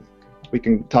we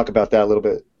can talk about that a little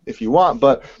bit if you want.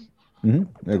 But There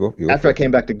you go. after I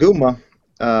came back to Guma,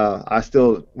 I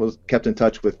still was kept in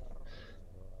touch with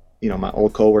my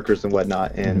old coworkers and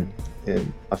whatnot. And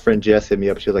my friend Jess hit me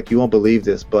up. She was like, "You won't believe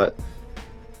this, but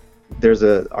there's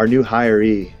our new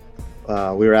hiree."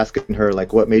 We were asking her,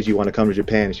 like, what made you want to come to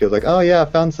Japan? And she was like, "Oh yeah, I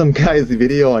found some guy's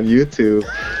video on YouTube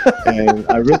and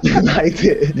I really liked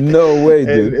it." No way,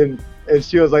 dude. And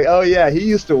she was like, "Oh yeah, he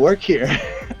used to work here."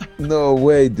 No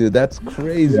way, dude. That's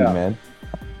crazy, man.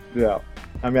 Yeah.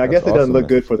 I mean, I guess it doesn't look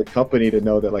good for the company to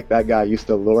know that, like, that guy used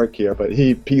to work here, but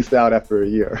he peaced out after a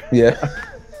year. Yeah.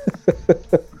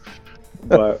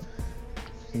 But,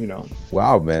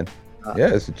 Wow, man.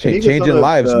 Yeah, it's changing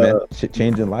lives, man.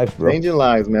 Changing lives, bro. Changing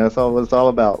lives, man. That's all what it's all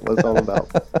about. What it's all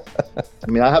about.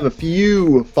 I mean, I have a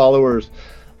few followers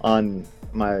on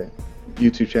my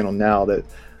YouTube channel now that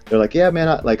they're like, "Yeah, man,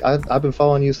 I've been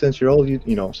following you since your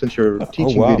since your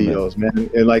teaching videos, man."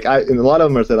 And like and a lot of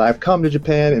them are said, "I've come to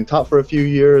Japan and taught for a few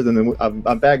years, and then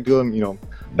I'm back doing,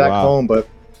 back home." But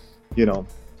it was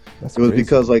crazy.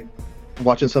 Because like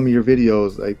watching some of your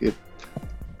videos, like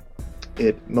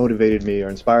it motivated me or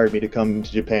inspired me to come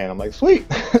to Japan. I'm like, sweet.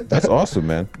 That's awesome,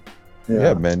 man.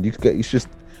 Yeah, man. You should,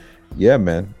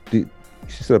 man. You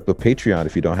should set up a Patreon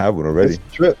if you don't have one already. It's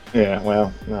a trip. Yeah,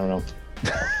 well, I don't know.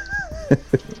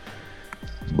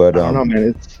 But I don't know,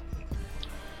 man.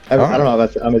 I don't know.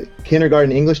 I'm a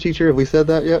kindergarten English teacher. Have we said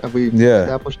that yet? Have we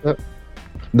established that?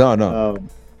 No.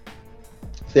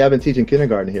 See, I've been teaching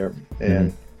kindergarten here,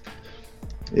 and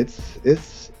it's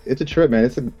a trip, man.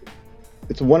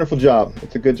 It's a wonderful job.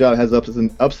 It's a good job. It has ups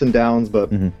and downs, but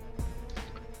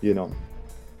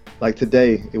like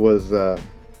today, it was the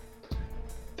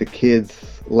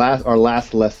kids' our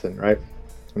last lesson, right?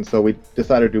 And so we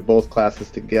decided to do both classes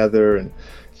together. And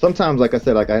sometimes, like I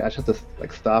said, like I just have to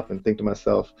like stop and think to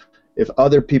myself, if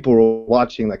other people were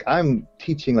watching, like I'm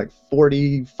teaching like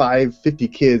 45, 50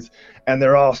 kids, and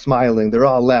they're all smiling, they're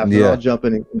all laughing, they're all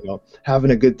jumping, and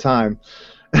having a good time.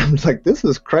 I'm just like, this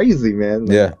is crazy, man.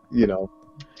 Like,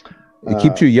 it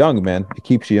keeps you young, man. It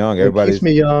keeps you young. Everybody keeps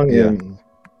me young, and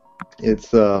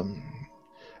it's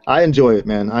I enjoy it,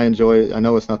 man. I enjoy it. I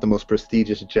know it's not the most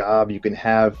prestigious job you can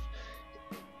have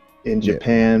in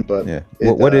Japan, but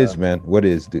what is, man? What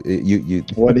is, dude?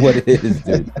 What is,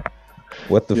 dude?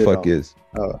 What the fuck is?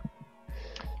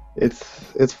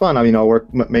 It's fun. I mean, I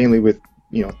work mainly with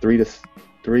 3 to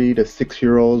 6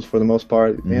 year olds for the most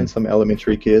part, and some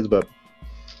elementary kids. But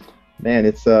man,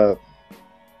 it's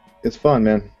fun,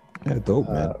 man. Yeah, dope,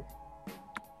 man.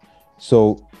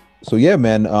 So yeah,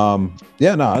 man. No,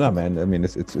 man. I mean,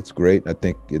 it's great. I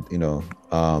think yeah,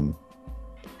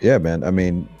 man. I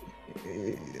mean,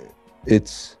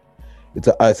 it's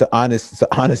an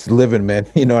honest living, man.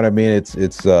 You know what I mean? It's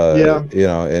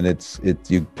and it's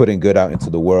you putting good out into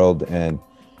the world, and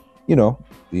it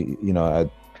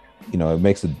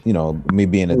makes it, me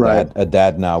being a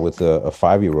dad now with a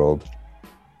 5-year-old.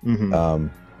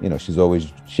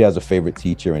 She has a favorite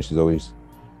teacher, and she's always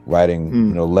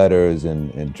writing letters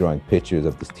and drawing pictures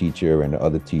of this teacher and the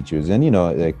other teachers, and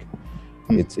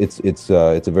it's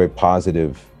a very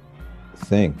positive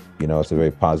thing. It's a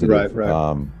very positive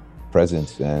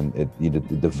presence, and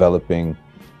it developing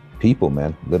people,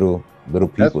 man, little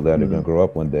people that are gonna grow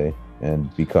up one day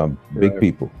and become big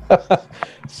people.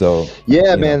 So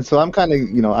man. So I'm kind of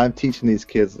I'm teaching these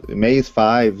kids. May's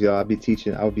 5. I would be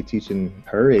teaching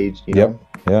her age.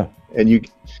 And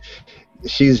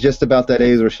she's just about that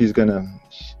age where she's gonna,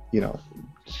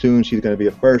 soon she's gonna be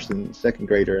a first and second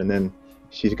grader, and then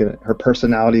her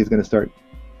personality is gonna start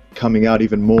coming out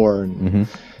even more. And Mm-hmm.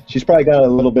 she's probably got a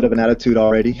little bit of an attitude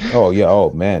already. Oh yeah.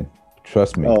 Oh man,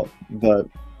 trust me. Oh, but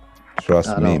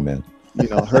Trust me, man. you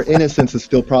know, her innocence is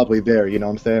still probably there. You know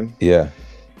what I'm saying? Yeah.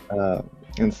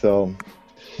 And so,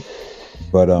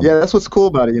 But yeah, that's what's cool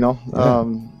about it. You know,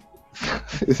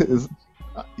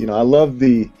 you know, I love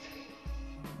the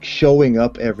showing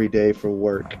up every day for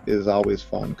work is always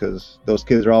fun because those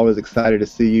kids are always excited to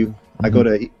see you.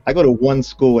 Mm-hmm. I go to one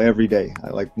school every day,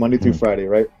 like Monday through Friday,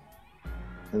 right?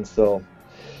 And so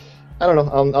I don't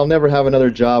know. I'll never have another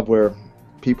job where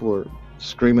people are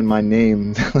screaming my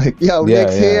name like, yo, Yeah,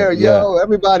 Nick's yeah, here, yeah. yo,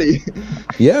 everybody.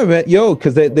 Yeah, man. Yo,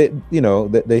 because they you know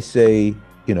they say,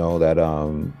 you know, that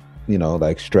you know,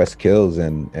 like stress kills,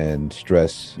 and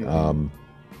stress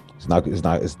it's not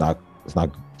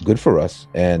good for us.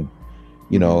 And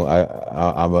you know,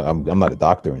 I'm not a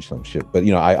doctor and some shit, but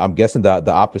you know, I'm guessing that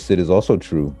the opposite is also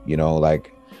true. You know,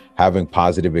 like having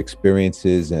positive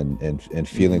experiences and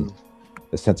feeling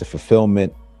a sense of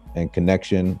fulfillment and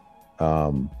connection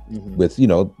with, you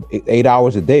know, 8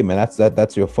 hours a day, man.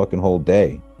 That's your fucking whole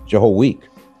day. It's your whole week.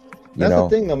 That's the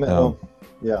thing, though, man.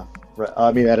 Yeah, right.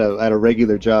 I mean, at a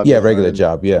regular job. Yeah, regular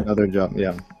job. Yeah, another job.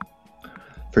 Yeah,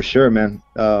 for sure, man.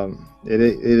 It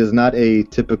is not a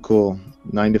typical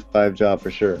 9-to-5 job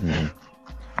for sure.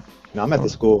 Now I'm at the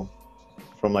school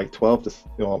from like 12 to,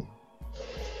 you know,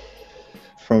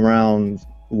 from around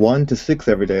 1 to 6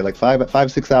 every day, like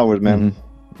 5-6 hours, man.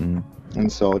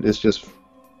 And so it's just,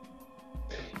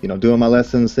 you know, doing my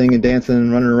lessons, singing,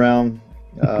 dancing, running around,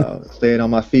 staying on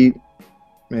my feet.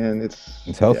 Man,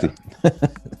 it's healthy. Yeah.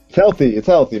 It's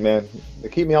healthy, man. They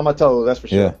keep me on my toes, that's for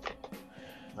sure. Yeah.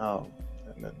 Oh,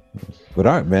 but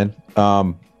all right, man.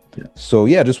 So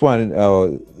yeah, just wanted,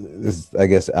 I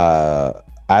guess,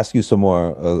 ask you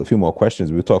a few more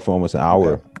questions. We talked for almost an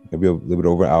hour, maybe a little bit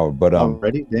over an hour. But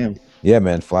already, damn. Yeah,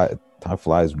 man, time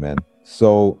flies, man.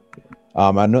 So,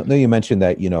 I know you mentioned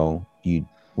that, you know, you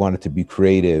wanted to be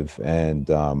creative and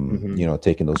you know,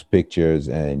 taking those pictures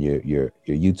and your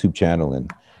YouTube channel, and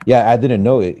yeah, I didn't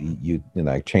know it. You know,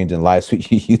 like changing lives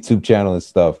with your YouTube channel and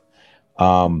stuff.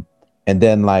 And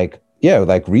then like, yeah,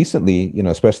 like recently, you know,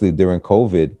 especially during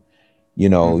COVID, you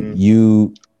know,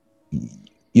 you've,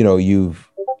 you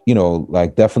know,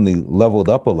 like definitely leveled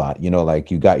up a lot, you know, like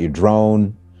you got your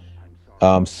drone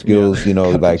skills, you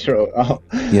know, like,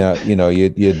 you know,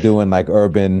 you're doing like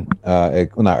urban,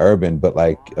 not urban, but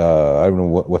like, I don't know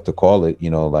what to call it, you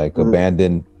know, like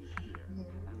abandoned.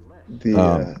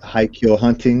 The high kill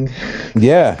hunting.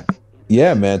 Yeah,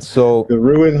 man. So the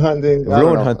ruin hunting.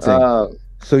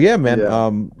 So yeah,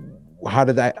 man. How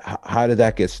did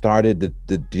that get started?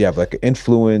 Did you have like an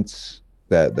influence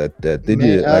that did man,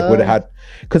 you like what had?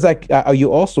 Because like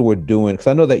you also were doing, because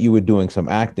I know that you were doing some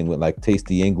acting with like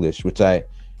Tasty English, which I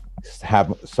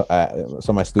have some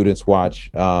of my students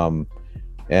watch. And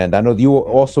I know you were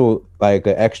also like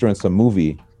an extra in some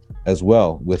movie as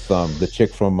well with the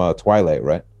chick from Twilight,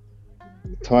 right?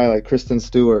 Twilight, Kristen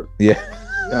Stewart. Yeah.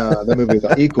 That movie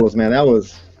was Equals, man. That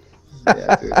was,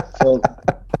 yeah, dude. So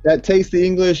that Tasty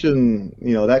English and,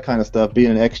 you know, that kind of stuff,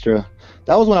 being an extra.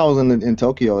 That was when I was in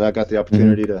Tokyo. I got the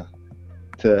opportunity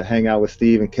to hang out with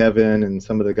Steve and Kevin and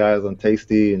some of the guys on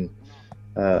Tasty, and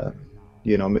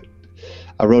you know,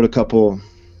 I wrote a couple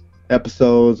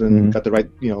episodes and got to write,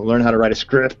 you know, learn how to write a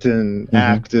script and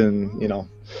act, and you know,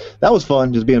 that was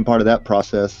fun, just being part of that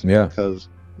process. Yeah. Because,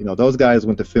 you know, those guys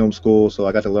went to film school, so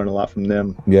I got to learn a lot from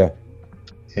them. Yeah.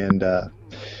 And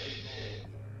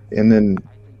then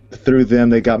through them,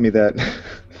 they got me that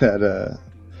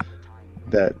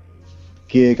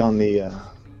gig on the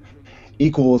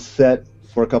Equals set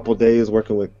for a couple of days,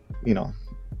 working with, you know,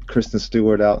 Kristen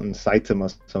Stewart out in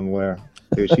Saitama somewhere.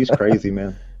 Dude, she's crazy,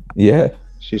 man. Yeah.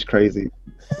 She's crazy.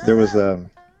 There was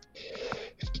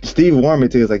Steve warned me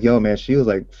too. He was like, yo, man, she was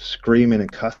like screaming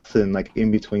and cussing like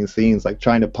in between scenes, like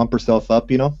trying to pump herself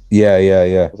up, you know? Yeah.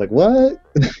 I was like, what?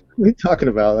 What are you talking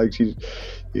about? Like, she's,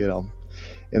 you know.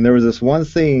 And there was this one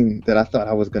scene that I thought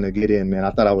I was going to get in, man.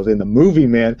 I thought I was in the movie,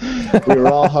 man. We were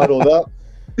all huddled up.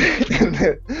 And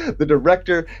the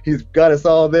director, he's got us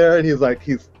all there, and he's like,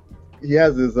 he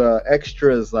has his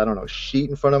extras, I don't know, sheet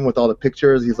in front of him with all the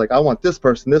pictures. He's like, I want this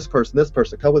person,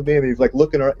 come with me. And he's like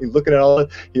looking at all.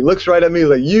 He looks right at me, he's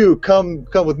like, you come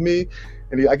with me.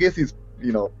 And I guess he's,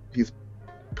 you know, he's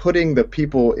putting the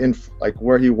people in like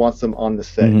where he wants them on the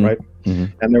set, right?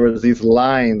 And there was these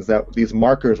lines, these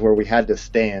markers where we had to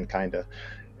stand, kind of.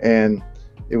 And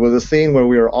it was a scene where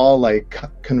we were all like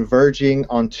converging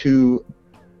on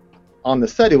the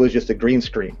set. It was just a green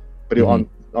screen, but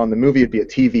on the movie, it'd be a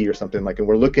TV or something like, and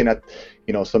we're looking at,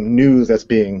 some news that's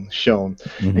being shown,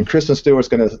 and Kristen Stewart's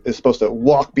is supposed to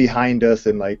walk behind us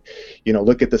and like,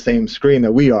 look at the same screen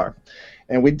that we are,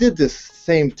 and we did this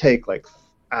same take like,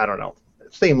 I don't know,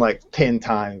 it seemed like 10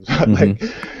 times. Like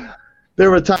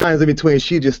there were times in between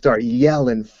she just started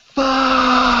yelling,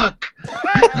 "Fuck!"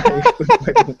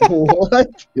 like,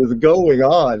 what is going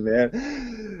on,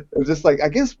 man? It was just like, I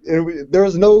guess there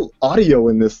was no audio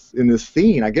in this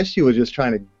scene. I guess she was just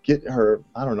trying to get her,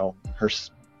 I don't know, her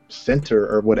center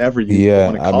or whatever you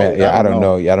want to call it. Yeah, I don't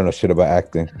know. Yeah, I don't know shit about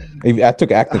acting. I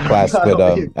took acting class, but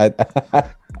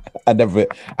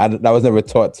I was never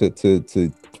taught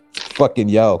to fucking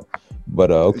yell.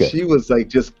 But okay. She was like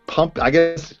just pumped, I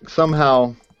guess,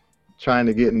 somehow trying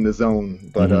to get in the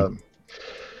zone. But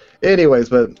anyways,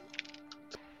 so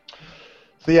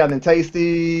yeah, and then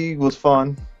Tasty was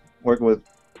fun. Working with,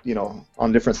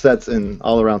 on different sets in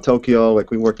all around Tokyo.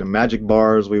 Like we worked in magic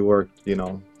bars. We worked,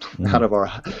 out of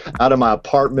my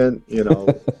apartment.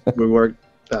 We worked.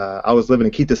 I was living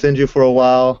in Kitasenju for a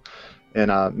while,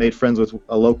 and I made friends with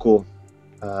a local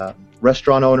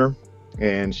restaurant owner,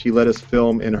 and she let us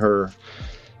film in her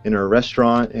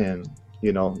restaurant, and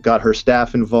got her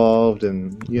staff involved,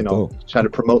 and try to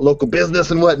promote local business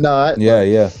and whatnot. Yeah.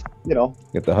 Get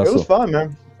the hustle. It was fun,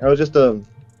 man. It was just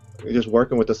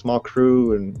working with a small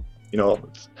crew, and we're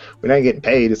not getting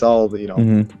paid. It's all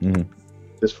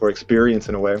just for experience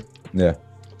in a way. Yeah.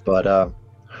 But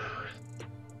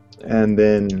and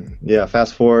then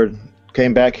fast forward,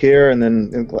 came back here, and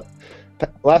then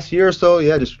last year or so,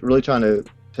 just really trying to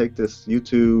take this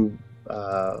YouTube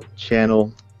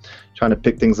channel, trying to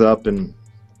pick things up, and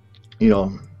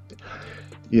with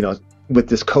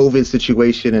this COVID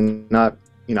situation, and not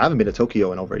I haven't been to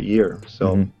Tokyo in over a year,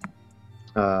 so.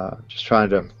 Just trying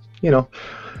to,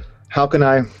 how can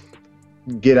I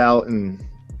get out and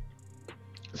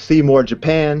see more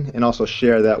Japan, and also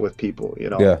share that with people,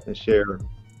 and share.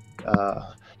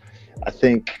 I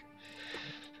think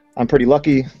I'm pretty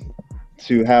lucky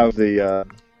to have the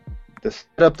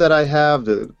setup that I have,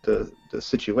 the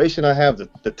situation I have,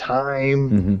 the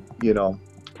time,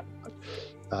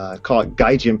 call it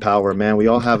gaijin power, man. We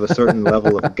all have a certain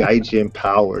level of gaijin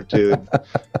power, dude.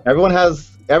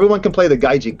 Everyone can play the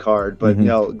gaijin card, but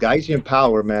gaijin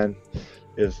power, man,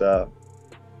 is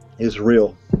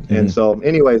real. And so,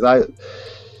 anyways, how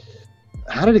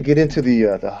did it get into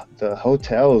the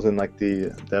hotels and like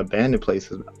the abandoned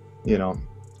places?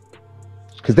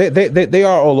 Because they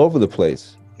are all over the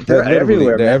place. They're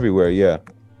everywhere. They're everywhere. Yeah.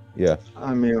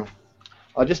 I mean,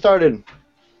 I just started.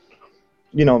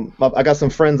 I got some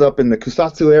friends up in the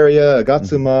Kusatsu area,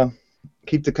 Agatsuma,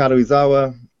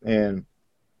 Kitakaruizawa, and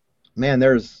man,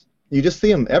 you just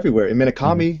see them everywhere. In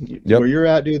Minakami, where you're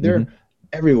at, dude, they're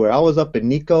everywhere. I was up in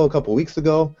Nikko a couple weeks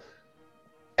ago.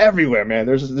 Everywhere, man.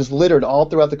 There's just littered all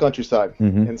throughout the countryside.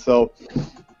 And so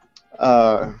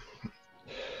I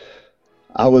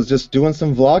was just doing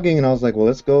some vlogging, and I was like, well,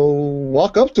 let's go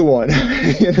walk up to one.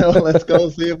 Let's go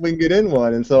see if we can get in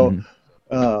one. And so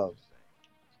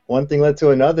one thing led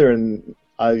to another, and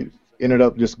I ended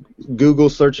up just Google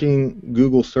searching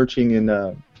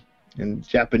in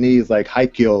Japanese, like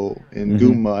Haikyo and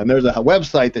Gunma, and there's a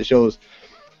website that shows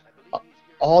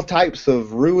all types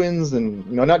of ruins, and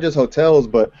not just hotels,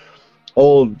 but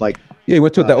old you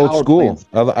went to that old school,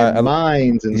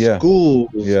 mines and schools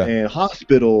and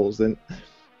hospitals, and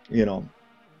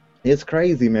it's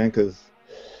crazy, man, because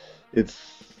it's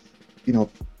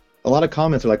a lot of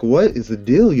comments are like, what is the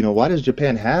deal? Why does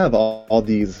Japan have all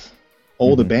these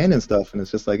old abandoned stuff? And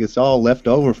it's just like, it's all left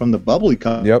over from the bubble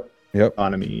economy.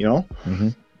 Economy,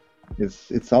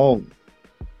 it's all,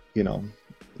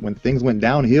 when things went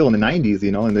downhill in the 90s,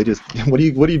 and they just, what do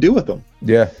you do with them?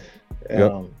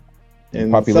 And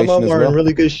population some of them are well in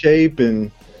really good shape, and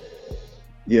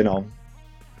not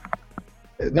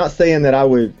saying that I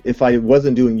would, if I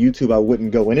wasn't doing YouTube, I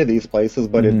wouldn't go into these places,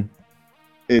 but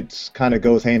it's kind of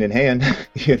goes hand in hand.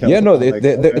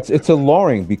 It's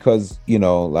alluring because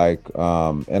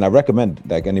and I recommend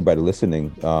anybody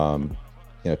listening,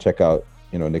 check out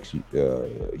Nick's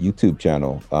YouTube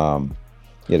channel.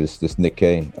 This Nick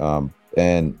K.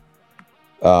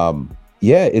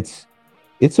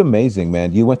 It's amazing,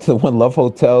 man. You went to the One Love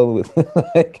Hotel with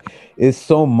it's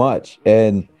so much.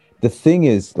 And the thing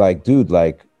is, dude,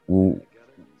 I've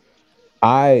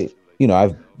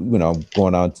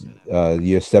going on to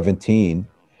year 17,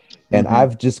 and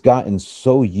I've just gotten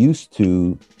so used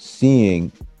to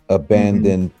seeing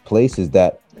abandoned places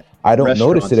that I don't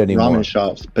notice it anymore. Ramen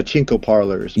shops, pachinko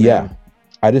parlors. Man.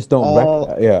 I just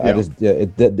don't.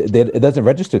 It doesn't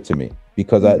register to me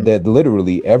because they're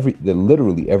literally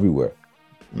everywhere.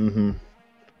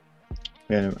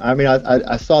 And I mean,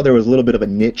 I saw there was a little bit of a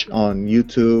niche on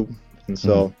YouTube, and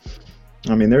so,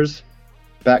 I mean, there's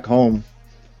back home.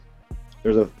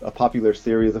 There's a popular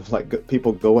series of like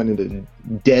people going into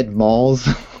dead malls.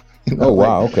 Oh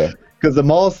wow, okay. Because the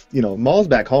malls, malls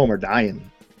back home are dying.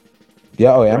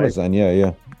 Yeah, oh, right? Amazon,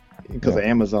 yeah. Because of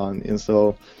Amazon, and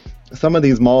so some of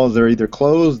these malls are either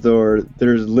closed or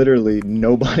there's literally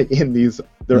nobody in these.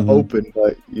 They're open,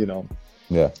 but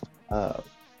yeah.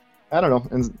 I don't know,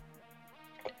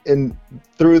 and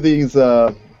through these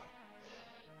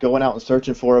going out and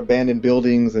searching for abandoned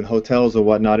buildings and hotels and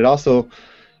whatnot, it also,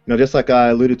 just like I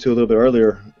alluded to a little bit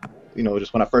earlier,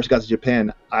 just when I first got to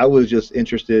Japan, I was just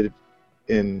interested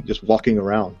in just walking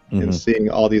around and seeing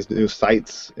all these new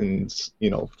sights and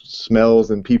smells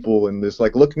and people and just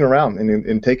like looking around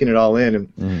and taking it all in.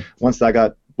 And once I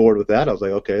got bored with that, I was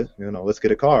like, okay, let's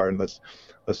get a car and let's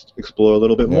explore a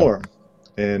little bit more.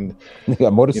 And you got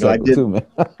a motorcycle too, man.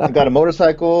 I got a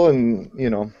motorcycle, and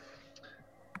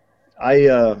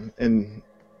and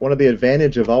one of the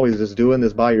advantage of always just doing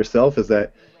this by yourself is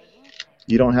that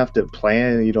you don't have to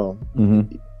plan.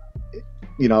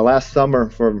 Last summer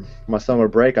for my summer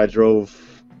break, I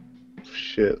drove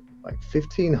like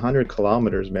 1,500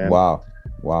 kilometers, man. Wow.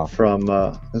 From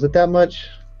is it that much?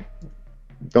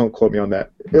 Don't quote me on that.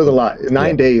 It was a lot.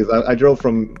 9 days. I drove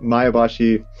from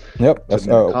Maebashi. Yep. That's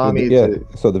so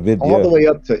the video all the way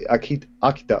up to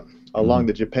Akita along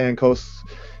the Japan coast,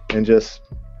 and just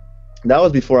that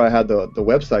was before I had the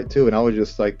website too, and I was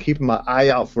just like keeping my eye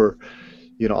out for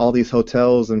all these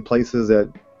hotels and places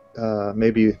that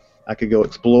maybe I could go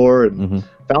explore, and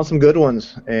found some good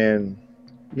ones. And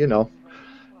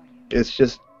it's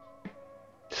just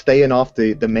staying off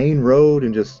the main road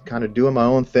and just kind of doing my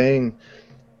own thing.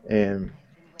 And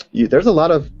there's a lot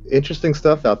of interesting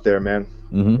stuff out there, man,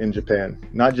 in Japan.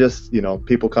 Not just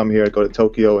people come here, go to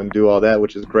Tokyo and do all that,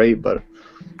 which is great, but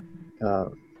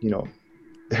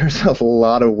there's a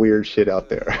lot of weird shit out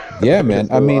there. Yeah, man.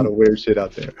 A lot of weird shit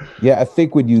out there. Yeah, I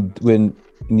think when you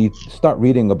start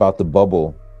reading about the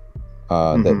bubble,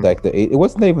 it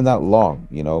wasn't even that long,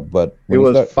 but it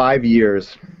was 5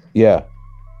 years. Yeah.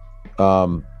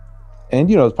 And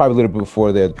it's probably a little bit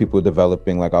before that people were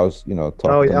developing. Like I was,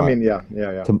 talking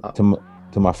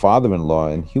to my father-in-law,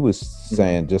 and he was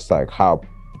saying just like how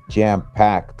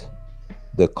jam-packed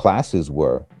the classes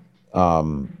were.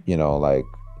 Like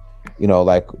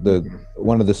the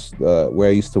one of the where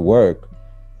I used to work,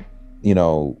 there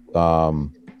were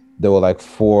like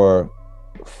four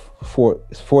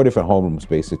different homerooms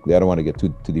basically. I don't want to get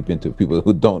too deep into people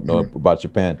who don't know about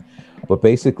Japan, but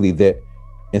basically that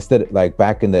instead of like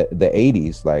back in the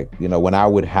 80s, like when I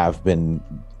would have been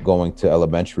going to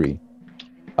elementary,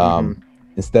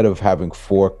 instead of having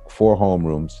four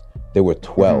homerooms, there were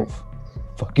 12.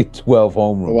 Fucking 12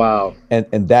 homerooms. Wow.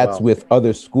 And that's with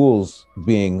other schools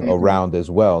being around as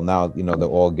well. Now, they're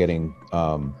all getting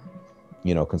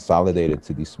consolidated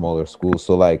to these smaller schools.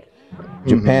 So like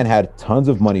Japan had tons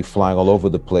of money flying all over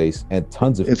the place and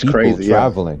tons of people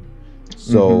traveling.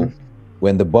 So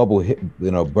when the bubble hit,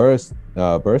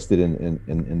 bursted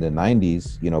in the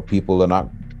 90s, people are not,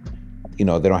 they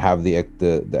don't have the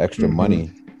extra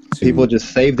money. People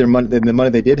just saved their money. The money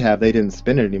they did have, they didn't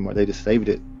spend it anymore. They just saved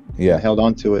it. Yeah, held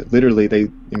on to it. Literally, a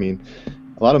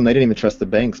lot of them, they didn't even trust the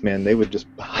banks, man. They would just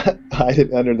hide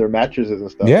it under their mattresses and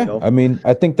stuff. Yeah,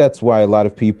 I think that's why a lot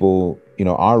of people,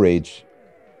 our age,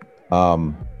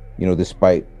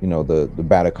 despite the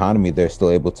bad economy, they're still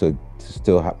able to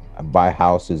still buy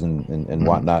houses and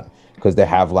whatnot, because they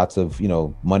have lots of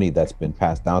money that's been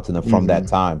passed down to them from that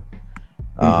time,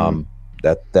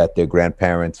 that their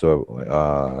grandparents or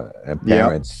and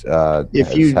parents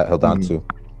held on to.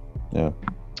 Yeah.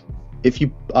 If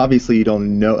you obviously you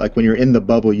don't know, like when you're in the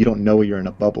bubble, you don't know you're in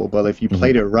a bubble. But if you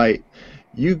played it right,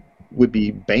 you would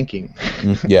be banking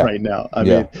right now. I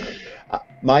mean,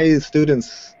 my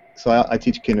students. So I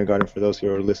teach kindergarten for those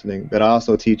who are listening, but I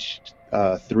also teach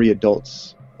 3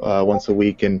 adults once a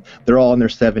week, and they're all in their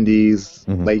 70s,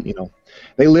 late.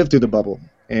 They lived through the bubble,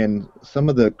 and some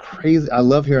of the crazy. I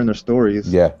love hearing their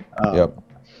stories. Yeah.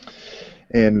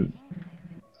 And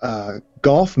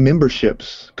golf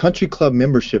memberships, country club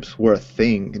memberships were a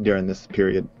thing during this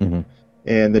period,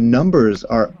 and the numbers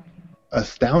are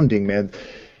astounding, man.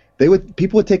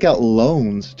 People would take out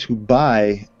loans to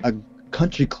buy a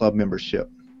country club membership.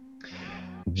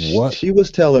 What? She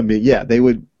was telling me, they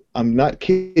would. I'm not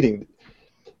kidding.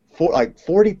 For like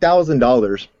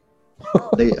 $40,000,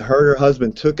 her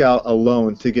husband took out a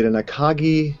loan to get an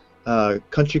Akagi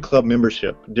country club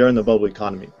membership during the bubble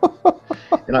economy.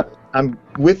 And I'm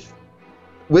with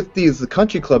with these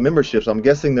country club memberships, I'm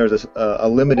guessing there's a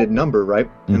limited number, right?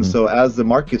 Mm-hmm. And so as the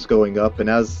market's going up and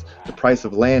as the price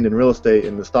of land and real estate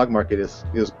in the stock market is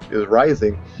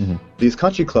rising, Mm-hmm. these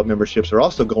country club memberships are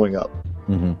also going up.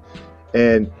 Mm-hmm.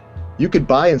 And you could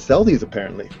buy and sell these,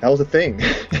 apparently. That was a thing.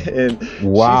 And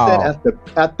Wow. she said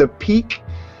at the peak,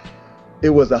 it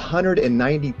was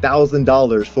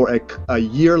 $190,000 for a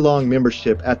year-long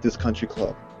membership at this country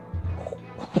club.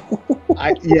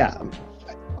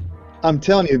 I'm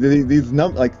telling you, these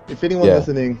numbers, like, if anyone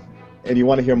listening and you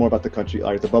want to hear more about the country,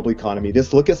 like the bubble economy,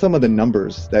 just look at some of the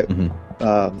numbers that,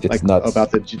 It's nuts.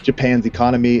 about Japan's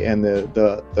economy and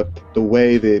the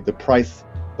way the price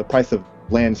of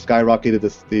land skyrocketed,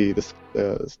 the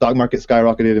stock market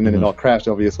skyrocketed, and then it all crashed,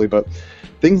 obviously. But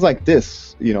things like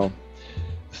this,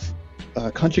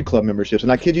 country club memberships,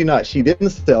 and I kid you not, she didn't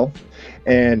sell,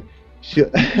 and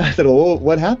I said, well,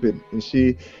 what happened? And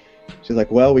she's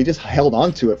like, well, we just held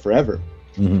on to it forever.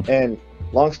 And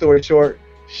long story short,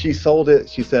 she sold it,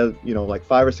 she said, like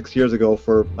 5 or 6 years ago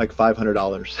for like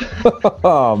 $500.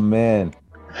 Oh man.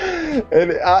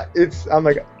 And I'm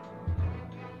like,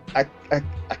 I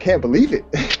can't believe it.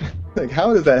 Like,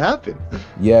 how does that happen?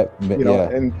 Yeah.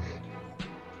 And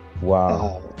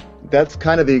wow. That's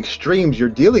kind of the extremes you're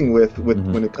dealing with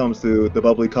when it comes to the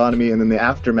bubble economy, and then the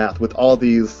aftermath with all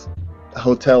these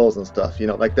hotels and stuff.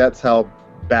 Like, that's how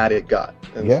bad it got.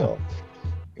 And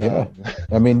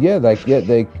I mean, because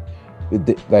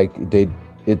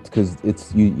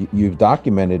it's you've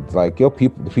documented, like,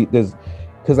 people there's,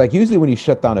 because like usually when you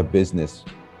shut down a business,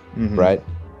 right?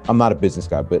 I'm not a business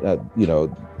guy, but don't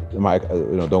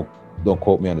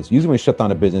quote me on this. Usually when you shut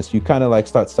down a business, you kind of like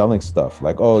start selling stuff,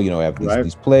 like, oh, I have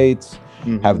these plates,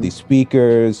 have these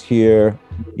speakers here,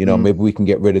 maybe we can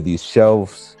get rid of these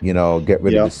shelves, get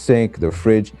rid of the sink, the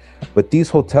fridge. But these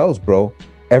hotels, bro,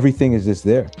 everything is just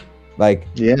there. Like,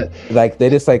 like they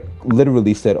just like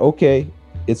literally said, okay,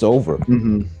 it's over.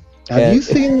 Have you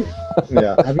seen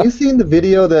the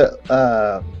video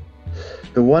that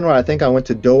the one where I think I went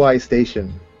to Douai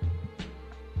Station,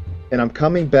 and I'm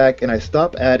coming back and I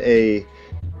stop at a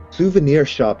souvenir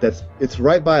shop it's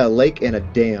right by a lake and a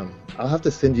dam. I'll have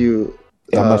to send you.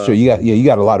 I'm not sure. You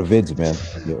got a lot of vids, man.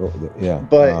 Yeah.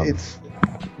 But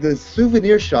the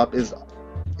souvenir shop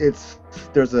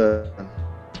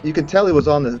you can tell it was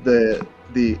on the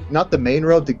not the main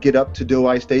road to get up to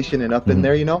Douai Station and up in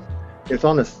there. It's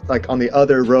on this, like, on the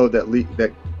other road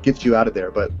that gets you out of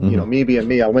there. But me being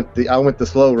me, I went the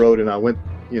slow road, and I went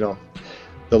the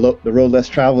road less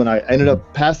traveled, and I ended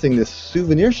up passing this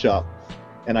souvenir shop,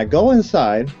 and I go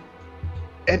inside,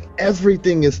 and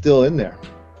everything is still in there.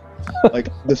 Like,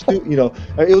 it was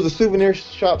a souvenir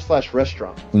shop /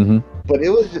 restaurant. But it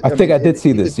was. I think I did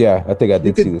see this. Yeah, I think I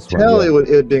did see this one. Tell it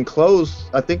had been closed.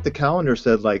 I think the calendar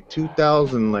said like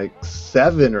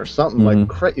 2007 or something.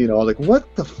 Like,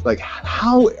 what the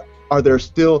how are there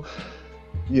still,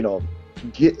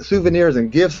 souvenirs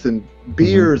and gifts and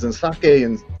beers and sake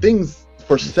and things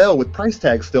for sale with price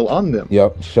tags still on them?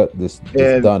 Yep. Shut this.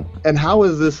 Done. And how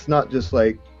is this not just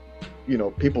like,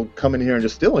 people coming here and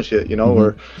just stealing shit,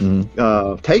 or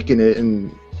taking it?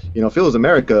 And if it was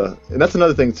America, and that's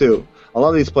another thing too. A lot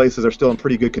of these places are still in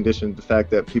pretty good condition. The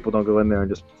fact that people don't go in there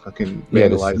and just fucking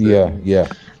vandalize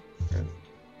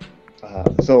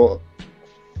it. So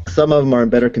some of them are in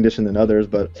better condition than others,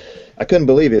 but I couldn't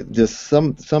believe it. Just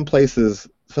some places,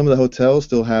 some of the hotels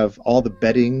still have all the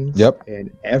bedding and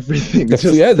everything.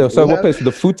 They'll sell one place,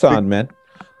 the futon, man.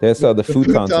 They sell the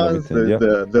futons and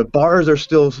everything. The bars are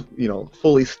still,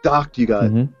 fully stocked. You got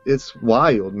it's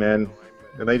wild, man.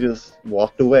 And they just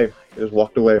walked away.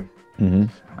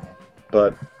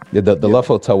 But the Love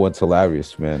Hotel one's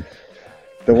hilarious, man.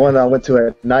 The one I went to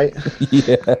at night.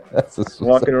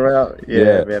 Walking around.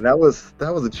 Man, that was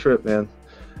a trip, man.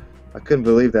 I couldn't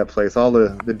believe that place. All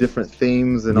the different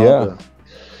themes and all the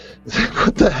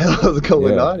what the hell is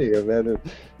going on here, man?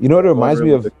 You know what it reminds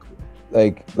me of?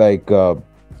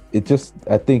 It just,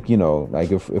 I think,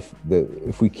 like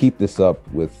if we keep this up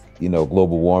with,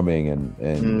 global warming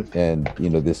and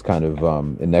this kind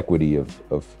of inequity of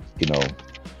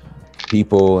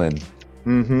people, and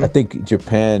I think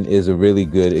Japan is a really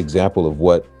good example of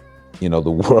what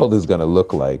the world is going to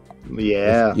look like.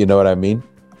 You know what I mean?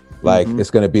 Like,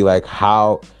 it's going to be like,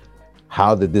 how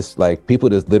did this, like, people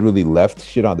just literally left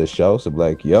shit on the shelves of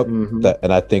like,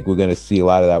 and I think we're going to see a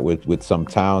lot of that with some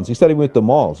towns. You started with the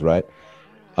malls, right?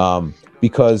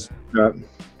 Because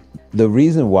the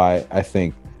reason why I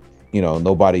think,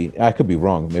 nobody, I could be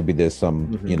wrong. Maybe there's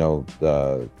some,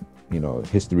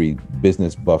 history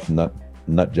business buff nut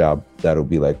job that'll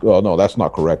be like, oh no, that's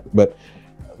not correct. But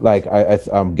like,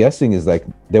 I'm guessing is like,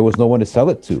 there was no one to sell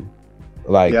it to.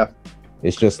 Like, Yeah.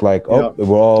 it's just like, oh,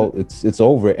 we're all, it's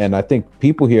over. And I think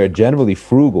people here are generally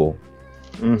frugal.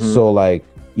 So like,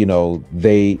 you know,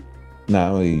 they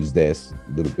not only use this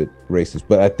a little bit racist,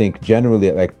 but I think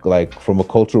generally like from a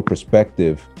cultural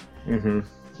perspective,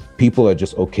 people are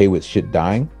just okay with shit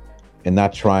dying and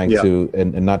not trying to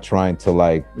and not trying to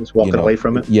like just walking away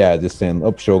from it. Yeah, just saying,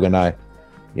 oh, Shogunai,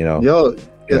 you know. Yo,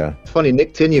 it's funny,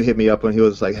 Nick Tinu hit me up when he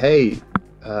was like, hey,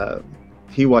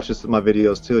 he watches my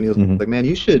videos too, and he was like, man,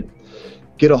 you should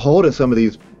get a hold of some of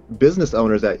these business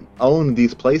owners that own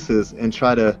these places and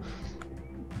try to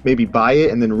maybe buy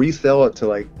it and then resell it to,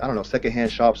 like, I don't know,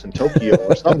 secondhand shops in Tokyo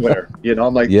or somewhere. You know,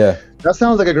 I'm like, that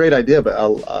sounds like a great idea, but a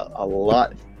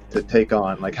lot to take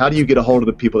on. Like, how do you get a hold of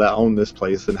the people that own this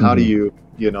place, and how do you,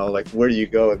 you know, like, where do you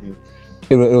go? I mean,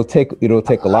 it'll take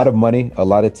a lot of money, a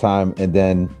lot of time, and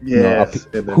then,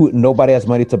 nobody has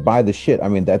money to buy the shit. I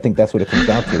mean, I think that's what it comes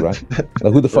down to, right?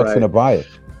 Like, who the fuck's gonna buy it?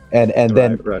 And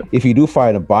then if you do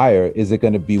find a buyer, is it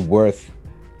going to be worth,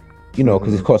 you know,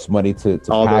 because it costs money to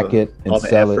pack it and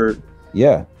sell it.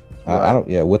 Yeah. I don't.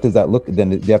 Yeah. What does that look?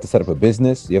 Then you have to set up a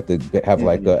business. You have to have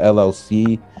like a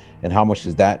LLC, and how much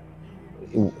is that?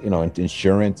 You know,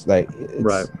 insurance. Like,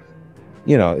 it's,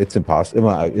 you know, it's impossible.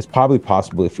 It's probably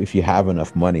possible if you have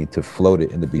enough money to float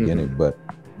it in the beginning, but.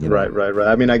 You know. Right.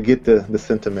 I mean, I get the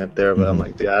sentiment there, but I'm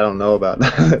like, I don't know about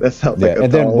that. That sounds like a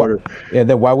tall order. And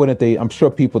then why wouldn't they? I'm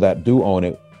sure people that do own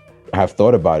it have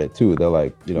thought about it too. They're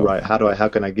like, you know, how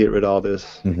can I get rid of all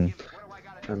this? I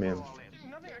mean,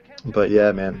 but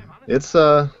yeah, man, it's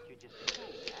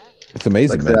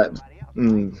amazing, like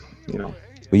man. You know.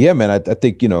 But yeah, man, I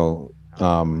think, you know,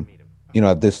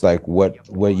 this, like,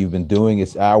 what you've been doing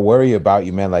is, I worry about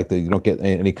you, man. Like, you don't get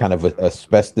any kind of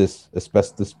asbestos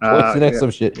poisoning,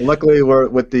 some shit. Luckily, we're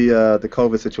with the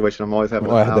COVID situation. I'm always having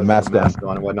I have the mask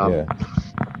on and whatnot. Yeah.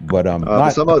 But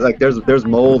some of, like, there's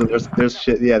mold and there's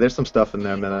shit. Yeah, there's some stuff in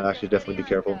there, man. I should definitely be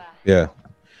careful. Yeah.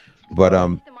 But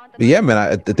yeah, man,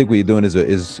 I think what you're doing is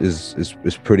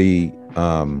pretty,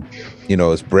 you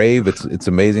know, it's brave, it's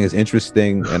amazing, it's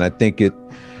interesting, and I think it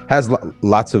has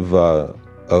lots of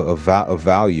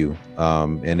value,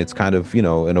 and it's kind of, you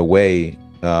know, in a way,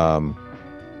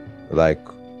 like,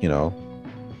 you know,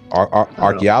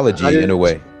 archaeology in a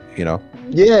way, you know.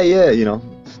 Yeah, you know,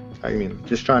 I mean,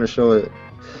 just trying to show it.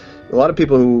 A lot of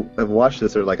people who have watched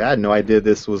this are like, I had no idea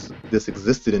this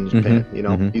existed in Japan. You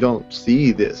know, you don't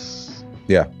see this.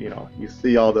 Yeah. You know, you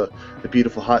see all the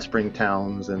beautiful hot spring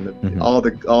towns and all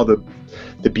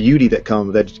the beauty that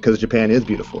comes, that because Japan is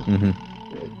beautiful.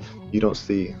 You don't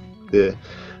see the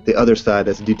other side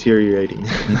that's deteriorating.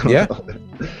 Yeah,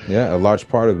 a large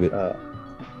part of it.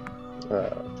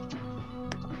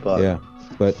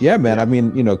 But yeah, man, I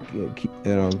mean, you know,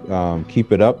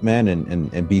 keep it up, man,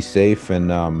 and be safe,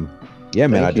 and yeah,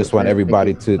 man, I just want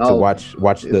everybody to watch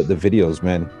the videos,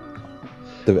 man.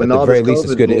 At the very least,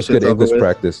 it's good English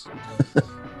practice.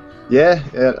 yeah,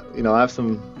 you know, I have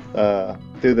some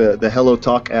through the Hello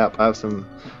Talk app. I have some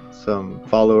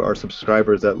follower or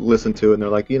subscribers that listen to it, and they're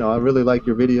like, you know, I really like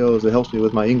your videos. It helps me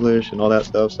with my English and all that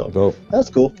stuff. So that's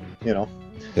cool, you know.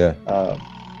 Yeah.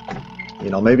 You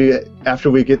know, maybe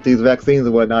after we get these vaccines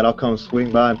and whatnot, I'll come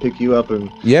swing by and pick you up, and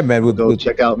man, we'll go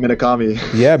check out Minakami.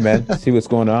 Yeah, man, see what's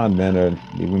going on, man, or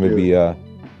even maybe or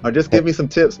just give me some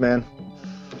tips, man.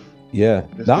 Yeah,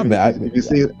 man. You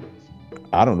see,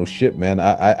 I don't know shit, man.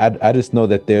 I just know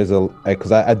that there's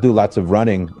because I do lots of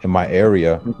running in my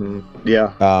area.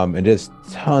 Yeah. And there's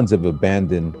tons of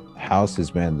abandoned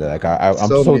houses, man. That, like,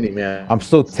 I'm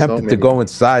so tempted to go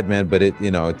inside, man. But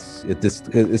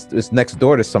it's next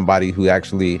door to somebody who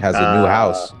actually has a new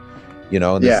house. You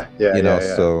know.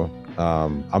 So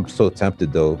I'm so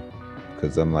tempted though,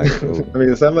 because I'm like, oh. I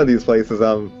mean, some of these places,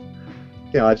 you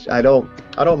know, I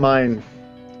don't mind,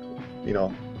 you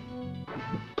know,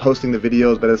 posting the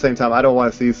videos, but at the same time, I don't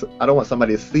want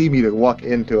somebody to see me to walk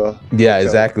into a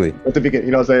exactly at the beginning,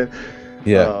 you know what I'm saying?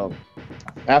 Yeah.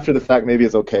 After the fact, maybe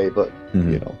it's okay, but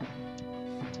you know,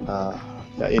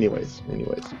 yeah. Anyways.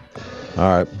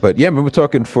 All right, but yeah, we're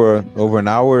talking for over an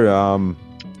hour.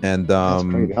 And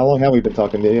how long have we been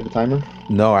talking? Do you have a timer?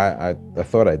 No, I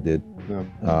thought I did.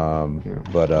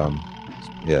 But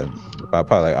yeah,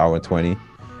 probably like hour and 20.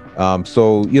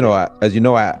 So, you know, as you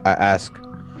know, I ask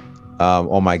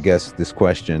all my guests this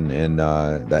question, and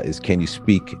that is, can you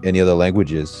speak any other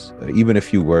languages, even a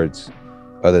few words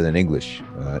other than English?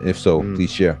 If so,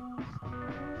 please share.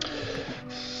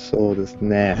 そうです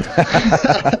ね。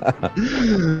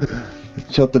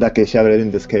ちょっとだけ喋れる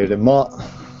んですけれども、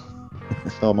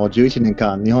そう、もう11年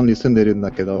間日本に住んでるん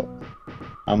だけど、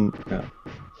ま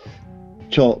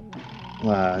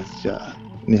あ、じゃあ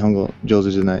日本語上手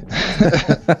じゃない。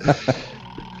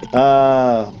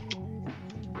あ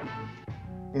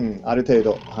ある程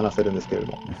度話せるんですけれど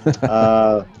も。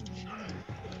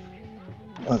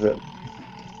まず、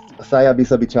saya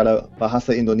bisa bicara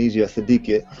bahasa Indonesia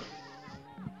sedikit.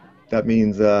 That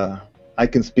means I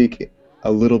can speak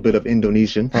a little bit of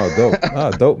Indonesian. Oh, dope.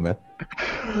 Oh, dope, man.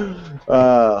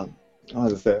 What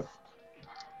does it say?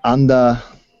 Anda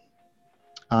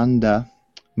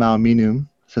mau minum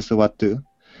sesuatu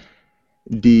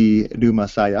di rumah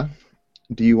saya?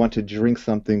 Do you want to drink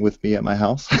something with me at my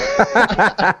house?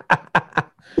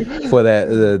 For that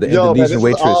the Yo, man, Indonesian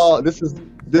waitress.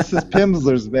 This is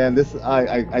Pimsleur's, man.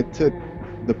 I took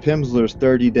the Pimsleur's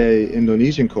 30-day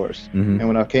Indonesian course, and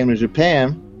when I came to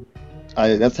Japan,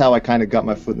 that's how I kind of got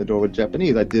my foot in the door with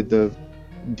Japanese.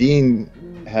 Dean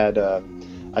had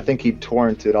I think he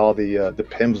torrented all the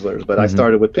Pimsleur's, but I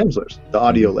started with Pimsleur's, the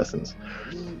audio lessons,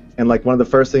 and like one of the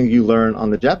first things you learn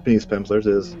on the Japanese Pimsleur's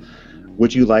is,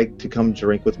 would you like to come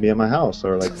drink with me at my house?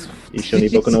 Or like, ishoni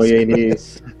boku no ie ni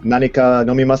nanika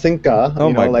nomimasen ka? Oh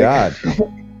my God.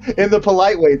 In the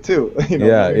polite way too.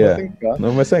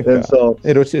 Nomimasen ka. And so,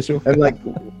 Eroshishu. and like,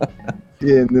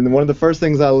 yeah, and then one of the first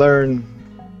things I learned,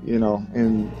 in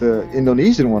the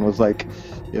Indonesian one was like,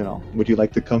 would you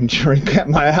like to come drink at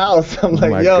my house? I'm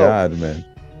like, my yo, God, man.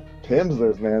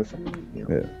 Pimslers, man.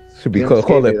 Should be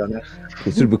called it.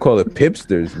 It should be called it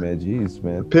Pipsters, man. Jeez,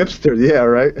 man. Pipsters, yeah,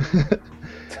 right.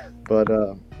 But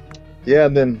yeah,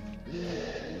 and then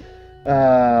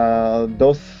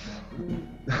dos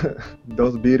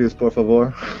virus, por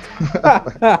favor.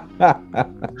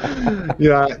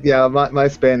 Yeah, my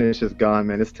Spanish is gone,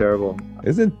 man. It's terrible.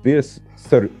 Isn't beer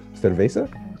cerveza?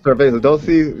 Cerveza, dos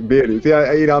virus.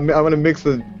 Yeah, I'm gonna mix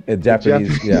the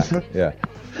Japanese. Yeah.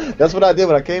 That's what I did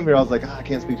when I came here. I was like, I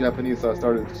can't speak Japanese, so I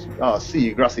started.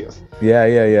 Sí, gracias. Yeah.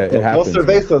 It happens. Dos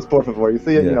cervezas, por favor. You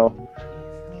see it, Yeah.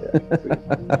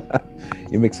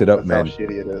 You mix it up, That's man. how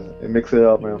shitty it is. It mix it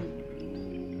up, man.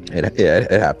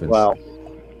 It happens. Wow.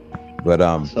 But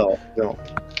So,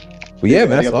 But yeah,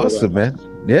 man, that's awesome, man.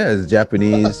 Yeah, it's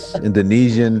Japanese,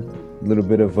 Indonesian, a little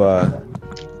bit of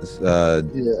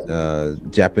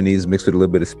Japanese mixed with a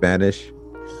little bit of Spanish.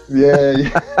 Yeah.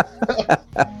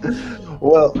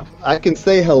 Well, I can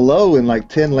say hello in like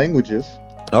 10 languages.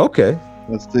 Okay.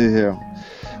 Let's see here.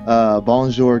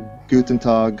 Bonjour, guten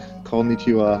tag,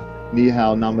 konnichiwa, ni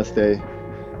hao, namaste,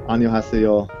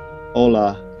 annyeonghaseyo,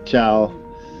 hola, ciao.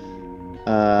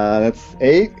 That's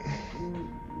 8.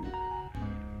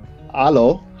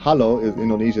 Hello is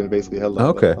Indonesian, basically hello.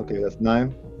 Okay. Okay, that's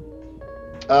 9.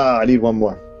 I need one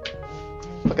more.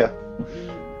 Okay.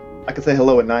 I can say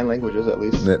hello in 9 languages at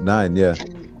least. At 9, yeah.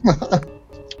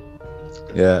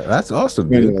 Yeah, that's awesome,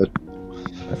 dude. Anyway.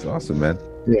 That's awesome, man.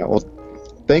 Yeah, well,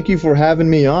 thank you for having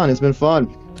me on. It's been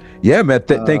fun. Yeah, man.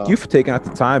 Thank you for taking out the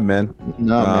time, man.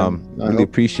 No, man. Really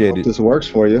appreciate it. This works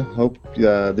for you. Hope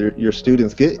your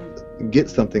students get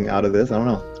something out of this. I don't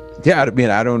know. Yeah, I mean,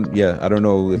 I don't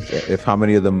know if how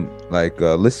many of them like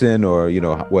listen or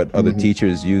what other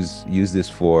teachers use this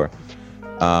for.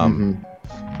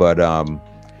 But at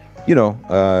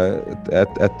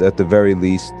the very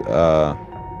least,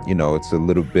 it's a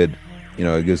little bit,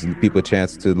 it gives people a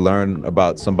chance to learn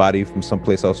about somebody from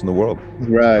someplace else in the world.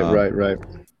 Right.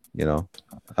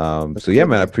 So yeah,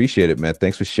 man, I appreciate it, man.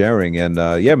 Thanks for sharing. And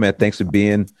yeah, man, thanks for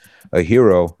being a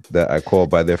hero that I call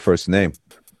by their first name.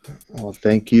 Well,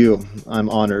 thank you. I'm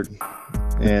honored.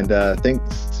 And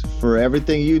thanks for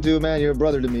everything you do, man. You're a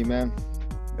brother to me, man.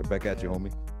 Get back at you,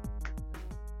 homie.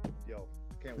 Yo,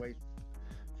 can't wait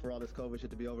for all this COVID shit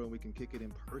to be over and we can kick it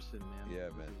in person, man. Yeah,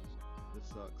 man. This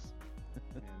sucks.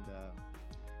 And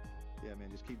yeah, man,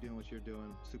 just keep doing what you're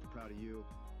doing. Super proud of you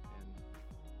and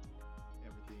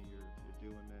everything you're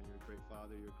doing, man. You're a great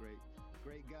father. You're a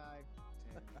great guy.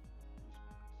 And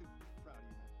super proud of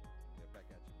you, man. Get back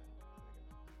at you.